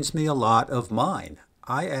reminds me a lot of mine.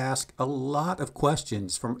 I ask a lot of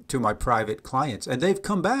questions to my private clients, and they've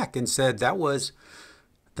come back and said that was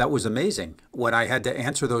amazing. When I had to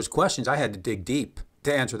answer those questions, I had to dig deep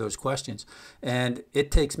to answer those questions, and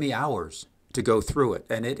it takes me hours to go through it.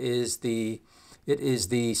 And it is the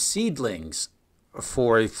seedlings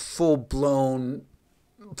for a full-blown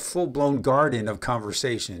garden of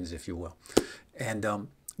conversations, if you will. And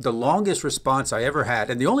the longest response I ever had,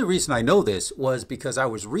 and the only reason I know this was because I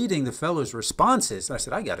was reading the fellow's responses. And I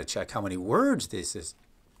said, I got to check how many words this is.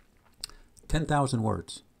 10,000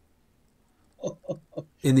 words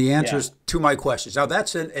in the answers to my questions. Now,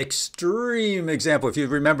 that's an extreme example. If you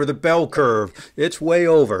remember the bell curve, it's way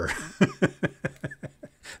over.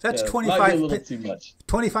 That's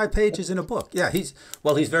 25 pages in a book. Yeah, he's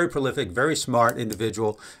very prolific, very smart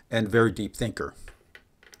individual, and very deep thinker.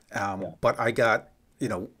 But I got,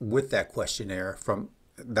 with that questionnaire from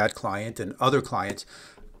that client and other clients,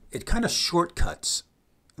 it kind of shortcuts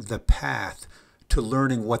the path to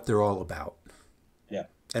learning what they're all about. Yeah.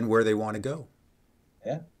 And where they want to go.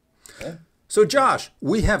 Yeah. Yeah. So Josh,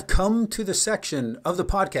 we have come to the section of the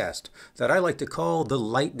podcast that I like to call the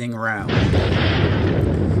lightning round.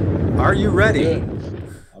 Are you ready?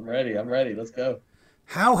 I'm ready. Let's go.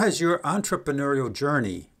 How has your entrepreneurial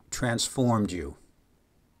journey transformed you?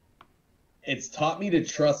 It's taught me to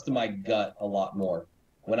trust my gut a lot more.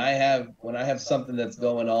 When I have something that's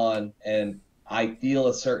going on and I feel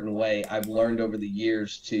a certain way, I've learned over the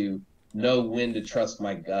years to know when to trust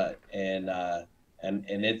my gut, and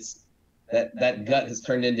it's that gut has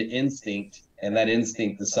turned into instinct, and that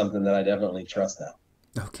instinct is something that I definitely trust now.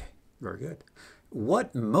 Okay, very good.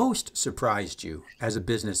 What most surprised you as a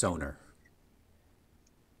business owner?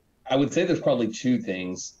 I would say there's probably two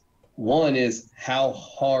things. One is how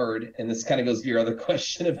hard, and this kind of goes to your other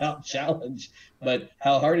question about challenge, but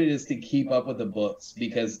how hard it is to keep up with the books.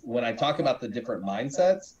 Because when I talk about the different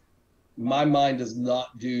mindsets, my mind does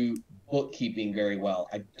not do bookkeeping very well.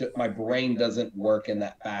 My brain doesn't work in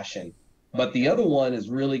that fashion. But the other one is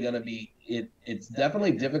really going to be, it's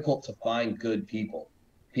definitely difficult to find good people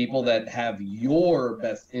that have your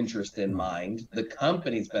best interest in mind, the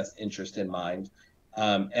company's best interest in mind.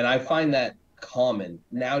 And I find that common.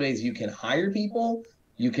 Nowadays, you can hire people,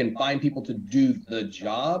 you can find people to do the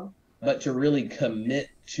job, but to really commit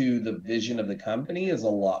to the vision of the company is a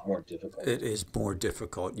lot more difficult. It is more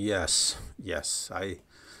difficult. Yes.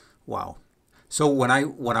 Wow. So when I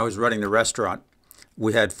was running the restaurant,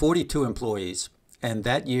 we had 42 employees, and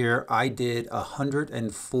that year I did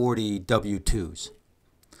 140 W-2s.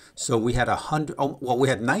 So we had we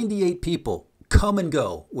had 98 people come and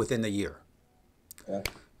go within the year. Yeah.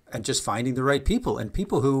 And just finding the right people, and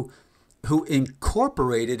people who who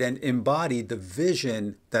incorporated and embodied the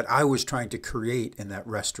vision that I was trying to create in that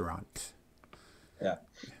restaurant. Yeah.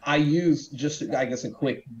 I use just, I guess, a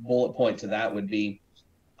quick bullet point to that would be,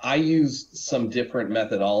 I use some different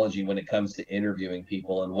methodology when it comes to interviewing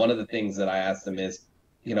people. And one of the things that I ask them is,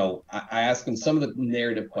 I ask them some of the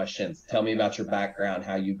narrative questions. Tell me about your background,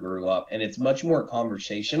 how you grew up. And it's much more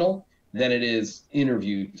conversational than it is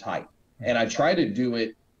interview type. And I try to do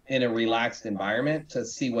it in a relaxed environment to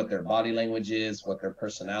see what their body language is, what their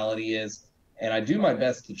personality is. And I do my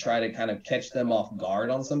best to try to kind of catch them off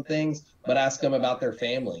guard on some things, but ask them about their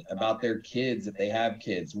family, about their kids, if they have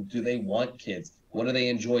kids. Do they want kids? What do they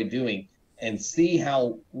enjoy doing? And see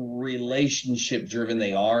how relationship driven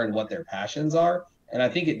they are and what their passions are. And I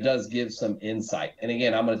think it does give some insight. And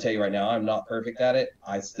again, I'm going to tell you right now, I'm not perfect at it.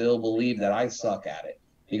 I still believe that I suck at it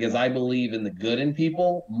because I believe in the good in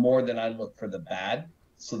people more than I look for the bad.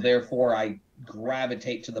 So therefore, I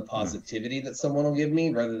gravitate to the positivity that someone will give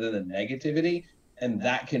me rather than the negativity. And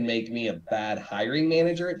that can make me a bad hiring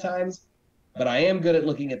manager at times. But I am good at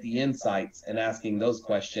looking at the insights and asking those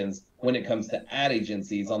questions when it comes to ad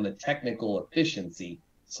agencies on the technical efficiency.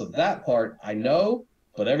 So that part I know,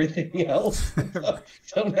 but everything else,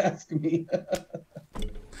 don't ask me.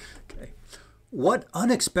 Okay. What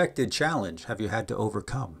unexpected challenge have you had to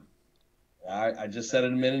overcome? I just said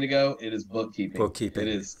it a minute ago. It is bookkeeping. Bookkeeping.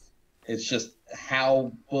 It's just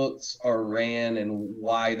how books are ran and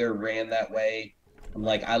why they're ran that way. I'm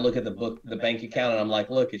like, I look at the bank account, and I'm like,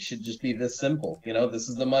 look, it should just be this simple. This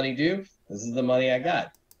is the money due. This is the money I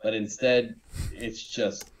got. But instead, it's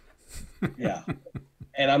just, yeah.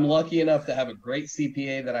 And I'm lucky enough to have a great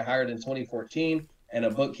CPA that I hired in 2014 and a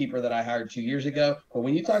bookkeeper that I hired 2 years ago. But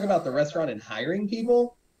when you talk about the restaurant and hiring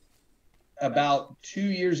people, about 2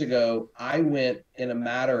 years ago, I went in a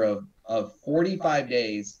matter of 45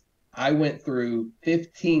 days, I went through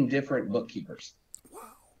 15 different bookkeepers. Wow.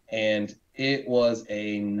 And it was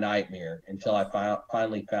a nightmare until I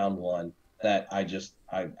finally found one that I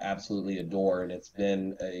absolutely adore. And it's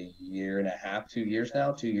been a year and a half, 2 years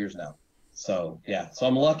now. So, yeah. So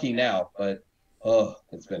I'm lucky now, but,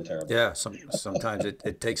 it's been terrible. Yeah. Sometimes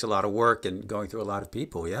it takes a lot of work and going through a lot of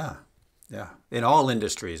people. Yeah. Yeah. In all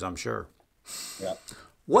industries, I'm sure. Yeah.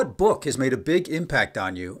 What book has made a big impact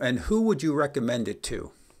on you, and who would you recommend it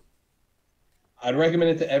to? I'd recommend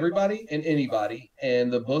it to everybody and anybody.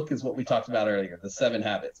 And the book is what we talked about earlier, The 7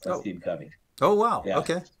 Habits by Steve Covey. Oh, wow. Yeah.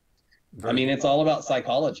 Okay. It's all about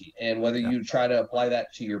psychology. And whether you try to apply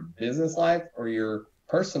that to your business life or your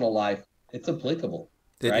personal life, it's applicable.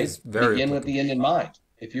 It right? is very Begin applicable. with the end in mind.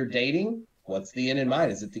 If you're dating, what's the end in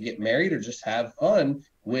mind? Is it to get married or just have fun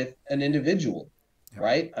with an individual? Yeah.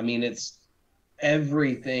 Right? It's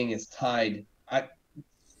everything is tied. I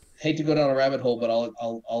hate to go down a rabbit hole, but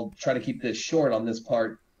I'll try to keep this short on this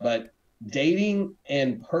part. But dating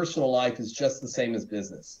and personal life is just the same as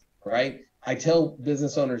business, right? I tell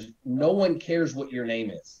business owners, no one cares what your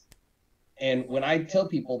name is. And when I tell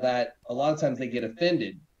people that, a lot of times they get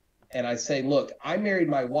offended. And I say, look, I married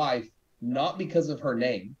my wife not because of her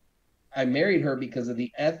name. I married her because of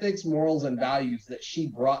the ethics, morals, and values that she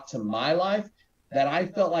brought to my life that I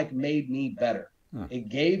felt like made me better. It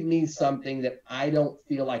gave me something that I don't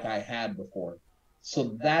feel like I had before.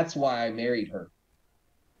 So that's why I married her.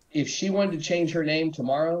 If she wanted to change her name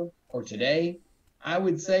tomorrow or today, I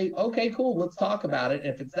would say, okay, cool, let's talk about it.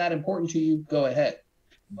 And if it's that important to you, go ahead.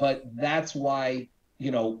 But that's why,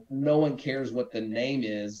 no one cares what the name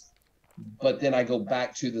is. But then I go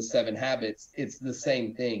back to the 7 habits. It's the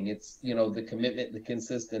same thing. It's, the commitment, the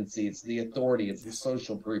consistency, it's the authority, it's the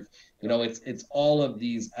social proof. It's all of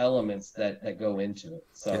these elements that go into it.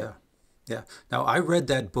 So, yeah. Now, I read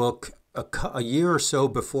that book a year or so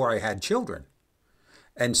before I had children.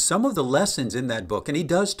 And some of the lessons in that book, and he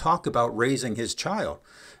does talk about raising his child,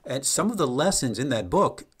 and some of the lessons in that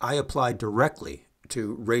book I applied directly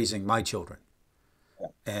to raising my children.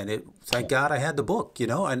 And thank God I had the book,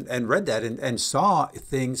 and read that and saw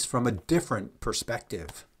things from a different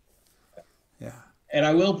perspective. Yeah. And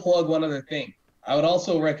I will plug one other thing. I would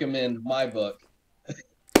also recommend my book.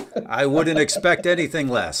 I wouldn't expect anything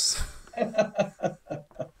less.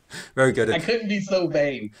 Very good. I couldn't be so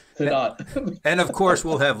vain to not. And of course,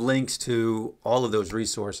 we'll have links to all of those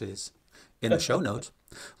resources in the show notes.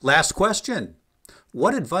 Last question.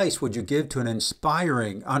 What advice would you give to an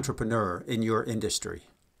inspiring entrepreneur in your industry?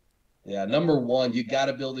 Yeah, number one, you got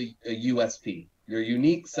to build a USP. Your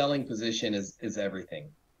unique selling position is everything.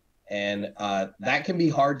 And that can be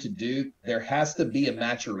hard to do. There has to be a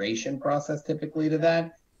maturation process typically to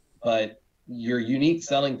that. But your unique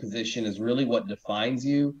selling position is really what defines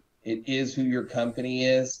you. It is who your company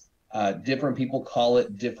is. Different people call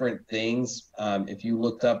it different things. If you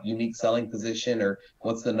looked up unique selling position or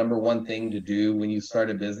what's the number one thing to do when you start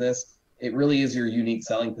a business, it really is your unique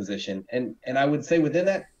selling position. And I would say within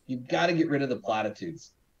that, you've got to get rid of the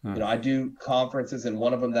platitudes. You know, I do conferences, and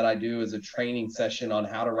one of them that I do is a training session on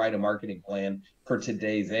how to write a marketing plan for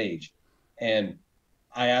today's age. And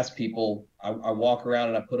I ask people, I walk around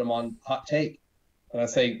and I put them on hot take. And I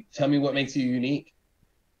say, tell me what makes you unique.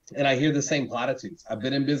 And I hear the same platitudes. I've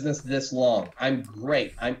been in business this long. I'm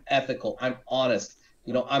great. I'm ethical. I'm honest.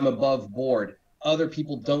 You know, I'm above board. Other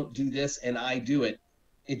people don't do this and I do it.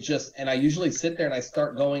 And I usually sit there and I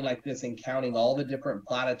start going like this and counting all the different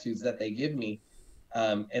platitudes that they give me.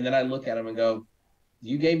 And then I look at them and go,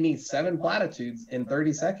 you gave me 7 platitudes in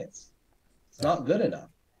 30 seconds. It's not good enough,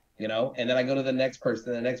 you know? And then I go to the next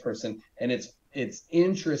person, and it's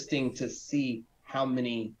interesting to see how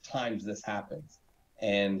many times this happens.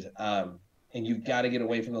 And you've got to get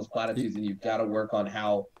away from those platitudes, and you've got to work on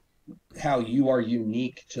how you are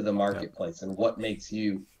unique to the marketplace and what makes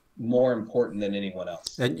you more important than anyone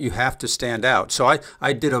else. And you have to stand out. So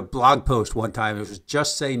I did a blog post one time. It was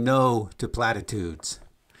just say no to platitudes.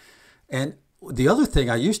 And the other thing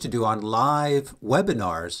I used to do on live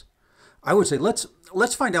webinars, I would say, let's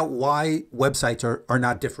find out why websites are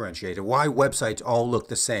not differentiated, why websites all look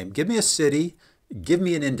the same. Give me a city, give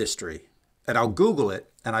me an industry, and I'll Google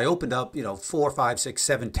it. And I opened up, 4, 5, 6,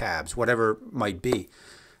 7 tabs, whatever it might be.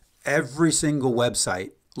 Every single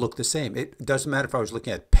website looked the same. It doesn't matter if I was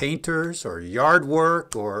looking at painters or yard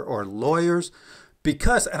work or lawyers,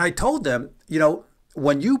 and I told them,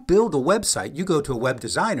 when you build a website, you go to a web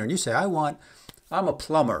designer and you say, I'm a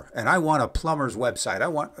plumber and I want a plumber's website.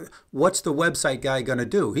 What's the website guy going to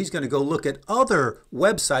do? He's going to go look at other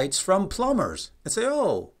websites from plumbers and say,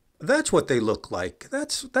 oh, that's what they look like.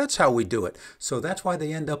 That's how we do it. So that's why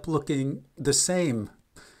they end up looking the same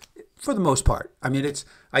for the most part. I mean,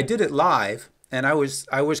 I did it live and I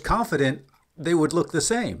was confident they would look the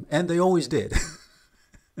same, and they always did.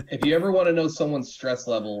 If you ever want to know someone's stress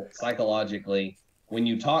level psychologically, when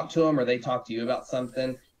you talk to them or they talk to you about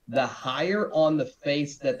something, the higher on the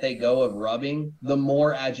face that they go of rubbing, the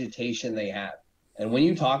more agitation they have. And when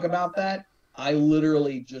you talk about that, I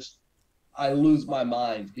literally I lose my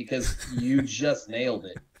mind, because you just nailed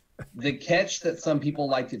it. The catch that some people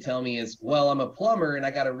like to tell me is, well, I'm a plumber and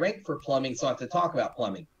I got to rank for plumbing, so I have to talk about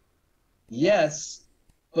plumbing. Yes,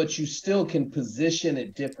 but you still can position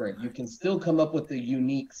it different. You can still come up with a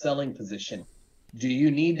unique selling position. Do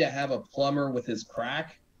you need to have a plumber with his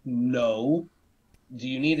crack? No. Do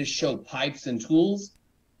you need to show pipes and tools?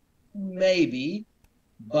 Maybe.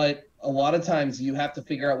 But a lot of times you have to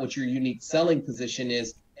figure out what your unique selling position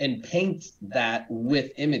is and paint that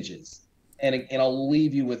with images. And I'll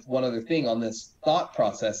leave you with one other thing on this thought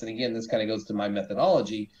process. And again, this kind of goes to my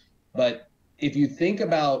methodology. But if you think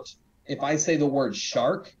about, if I say the word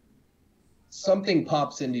shark, something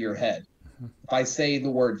pops into your head. If I say the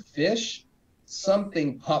word fish,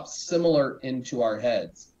 something pops similar into our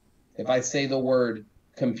heads. If I say the word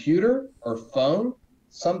computer or phone,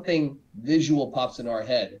 something visual pops into our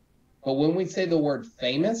head. But when we say the word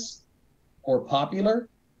famous or popular,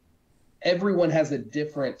 everyone has a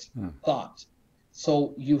different thought.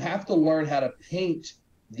 So you have to learn how to paint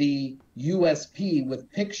the USP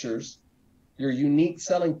with pictures, your unique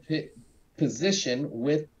selling position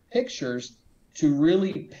with pictures, to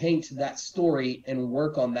really paint that story and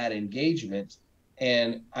work on that engagement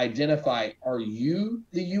and identify, are you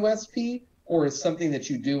the USP, or is something that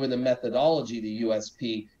you do in the methodology the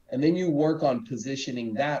USP? And then you work on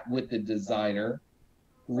positioning that with the designer,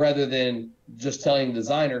 rather than just telling the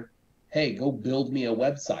designer, hey, go build me a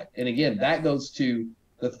website. And again, that goes to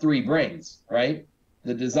the 3 brains, right?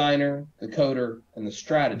 The designer, the coder, and the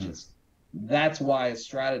strategist. That's why a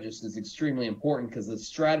strategist is extremely important, because the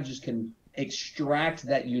strategist can extract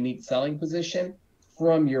that unique selling position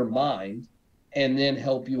from your mind and then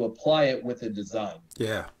help you apply it with a design.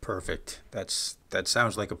 Yeah, perfect. That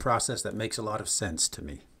sounds like a process that makes a lot of sense to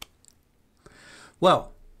me.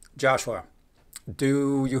 Well, Joshua,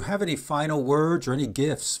 do you have any final words or any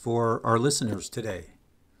gifts for our listeners today?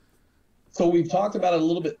 So we've talked about it a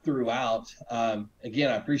little bit throughout. Again,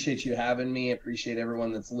 I appreciate you having me. I appreciate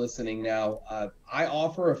everyone that's listening now. I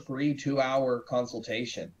offer a free 2-hour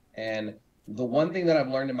consultation. And the one thing that I've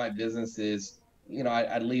learned in my business is,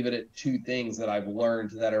 I'd leave it at 2 things that I've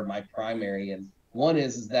learned that are my primary. And one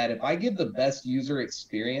is that if I give the best user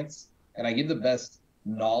experience and I give the best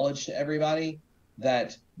knowledge to everybody,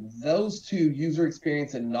 that those 2, user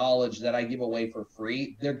experience and knowledge, that I give away for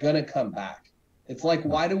free, they're going to come back. It's like,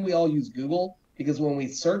 why do we all use Google? Because when we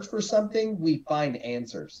search for something, we find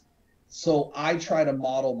answers. So I try to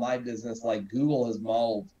model my business like Google has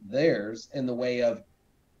modeled theirs, in the way of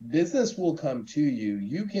business will come to you.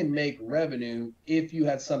 You can make revenue if you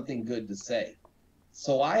have something good to say.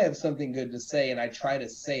 So I have something good to say, and I try to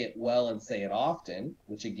say it well and say it often,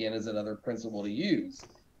 which again is another principle to use.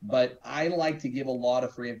 But I like to give a lot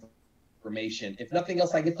of free information. If nothing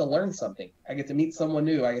else, I get to learn something. I get to meet someone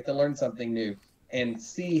new. I get to learn something new and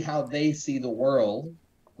see how they see the world,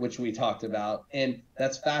 which we talked about. And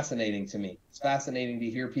that's fascinating to me. It's fascinating to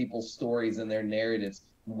hear people's stories and their narratives,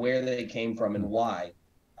 where they came from and why.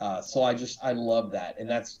 So I love that. And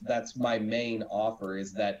that's my main offer,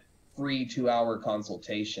 is that free 2-hour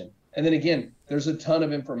consultation. And then again, there's a ton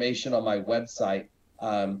of information on my website.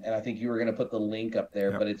 And I think you were going to put the link up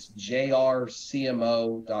there, but it's jrcmo.com.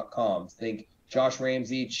 Think Josh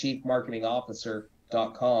Ramsey, Chief Marketing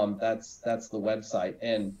Officer.com. That's the website.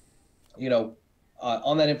 And,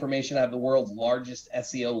 on that information, I have the world's largest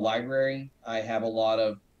SEO library. I have a lot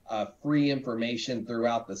of free information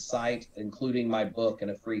throughout the site, including my book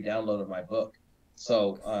and a free download of my book.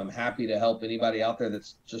 So I'm happy to help anybody out there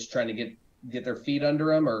that's just trying to get their feet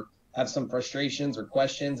under them, or have some frustrations or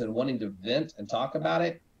questions and wanting to vent and talk about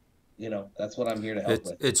it. That's what I'm here to help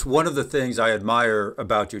with. It's one of the things I admire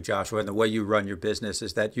about you, Joshua, and the way you run your business,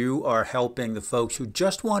 is that you are helping the folks who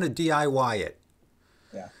just want to DIY it.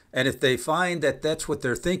 Yeah. And if they find that that's what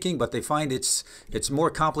they're thinking, but they find it's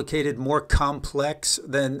more complicated, more complex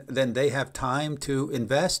than they have time to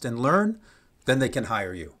invest and learn, then they can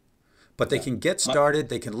hire you. But they can get started,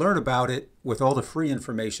 they can learn about it with all the free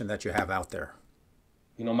information that you have out there.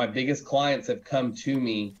 My biggest clients have come to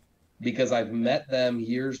me because I've met them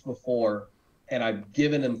years before, and I've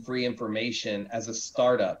given them free information as a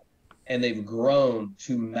startup, and they've grown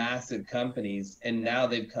to massive companies, and now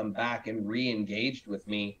they've come back and re-engaged with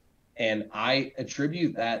me. And I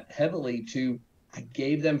attribute that heavily to, I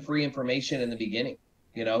gave them free information in the beginning.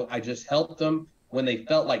 I just helped them when they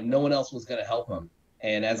felt like no one else was going to help them.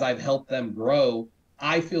 And as I've helped them grow,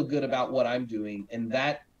 I feel good about what I'm doing, and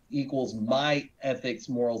that equals my ethics,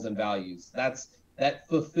 morals, and values. That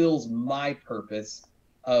fulfills my purpose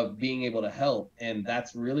of being able to help. And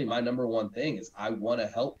that's really my number one thing, is I want to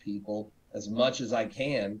help people as much as I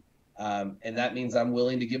can. And that means I'm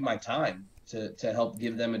willing to give my time to help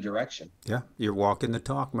give them a direction. Yeah, you're walking the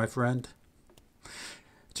talk, my friend.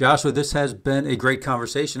 Joshua, this has been a great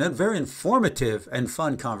conversation, and very informative and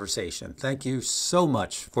fun conversation. Thank you so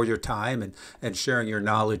much for your time and sharing your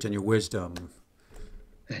knowledge and your wisdom.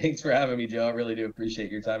 Thanks for having me, Joe. I really do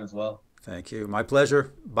appreciate your time as well. Thank you. My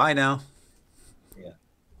pleasure. Bye now. Yeah.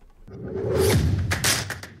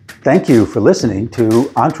 Thank you for listening to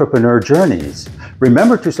Entrepreneur Journeys.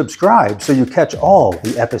 Remember to subscribe so you catch all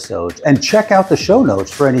the episodes, and check out the show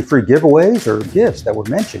notes for any free giveaways or gifts that were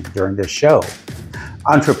mentioned during this show.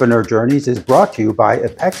 Entrepreneur Journeys is brought to you by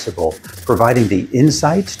𝐭𝐻𝐿, providing the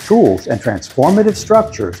insights, tools, and transformative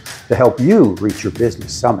structures to help you reach your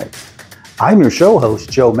business summit. I'm your show host,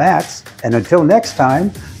 Joe Matz, and until next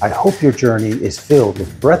time, I hope your journey is filled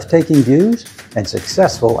with breathtaking views and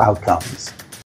successful outcomes.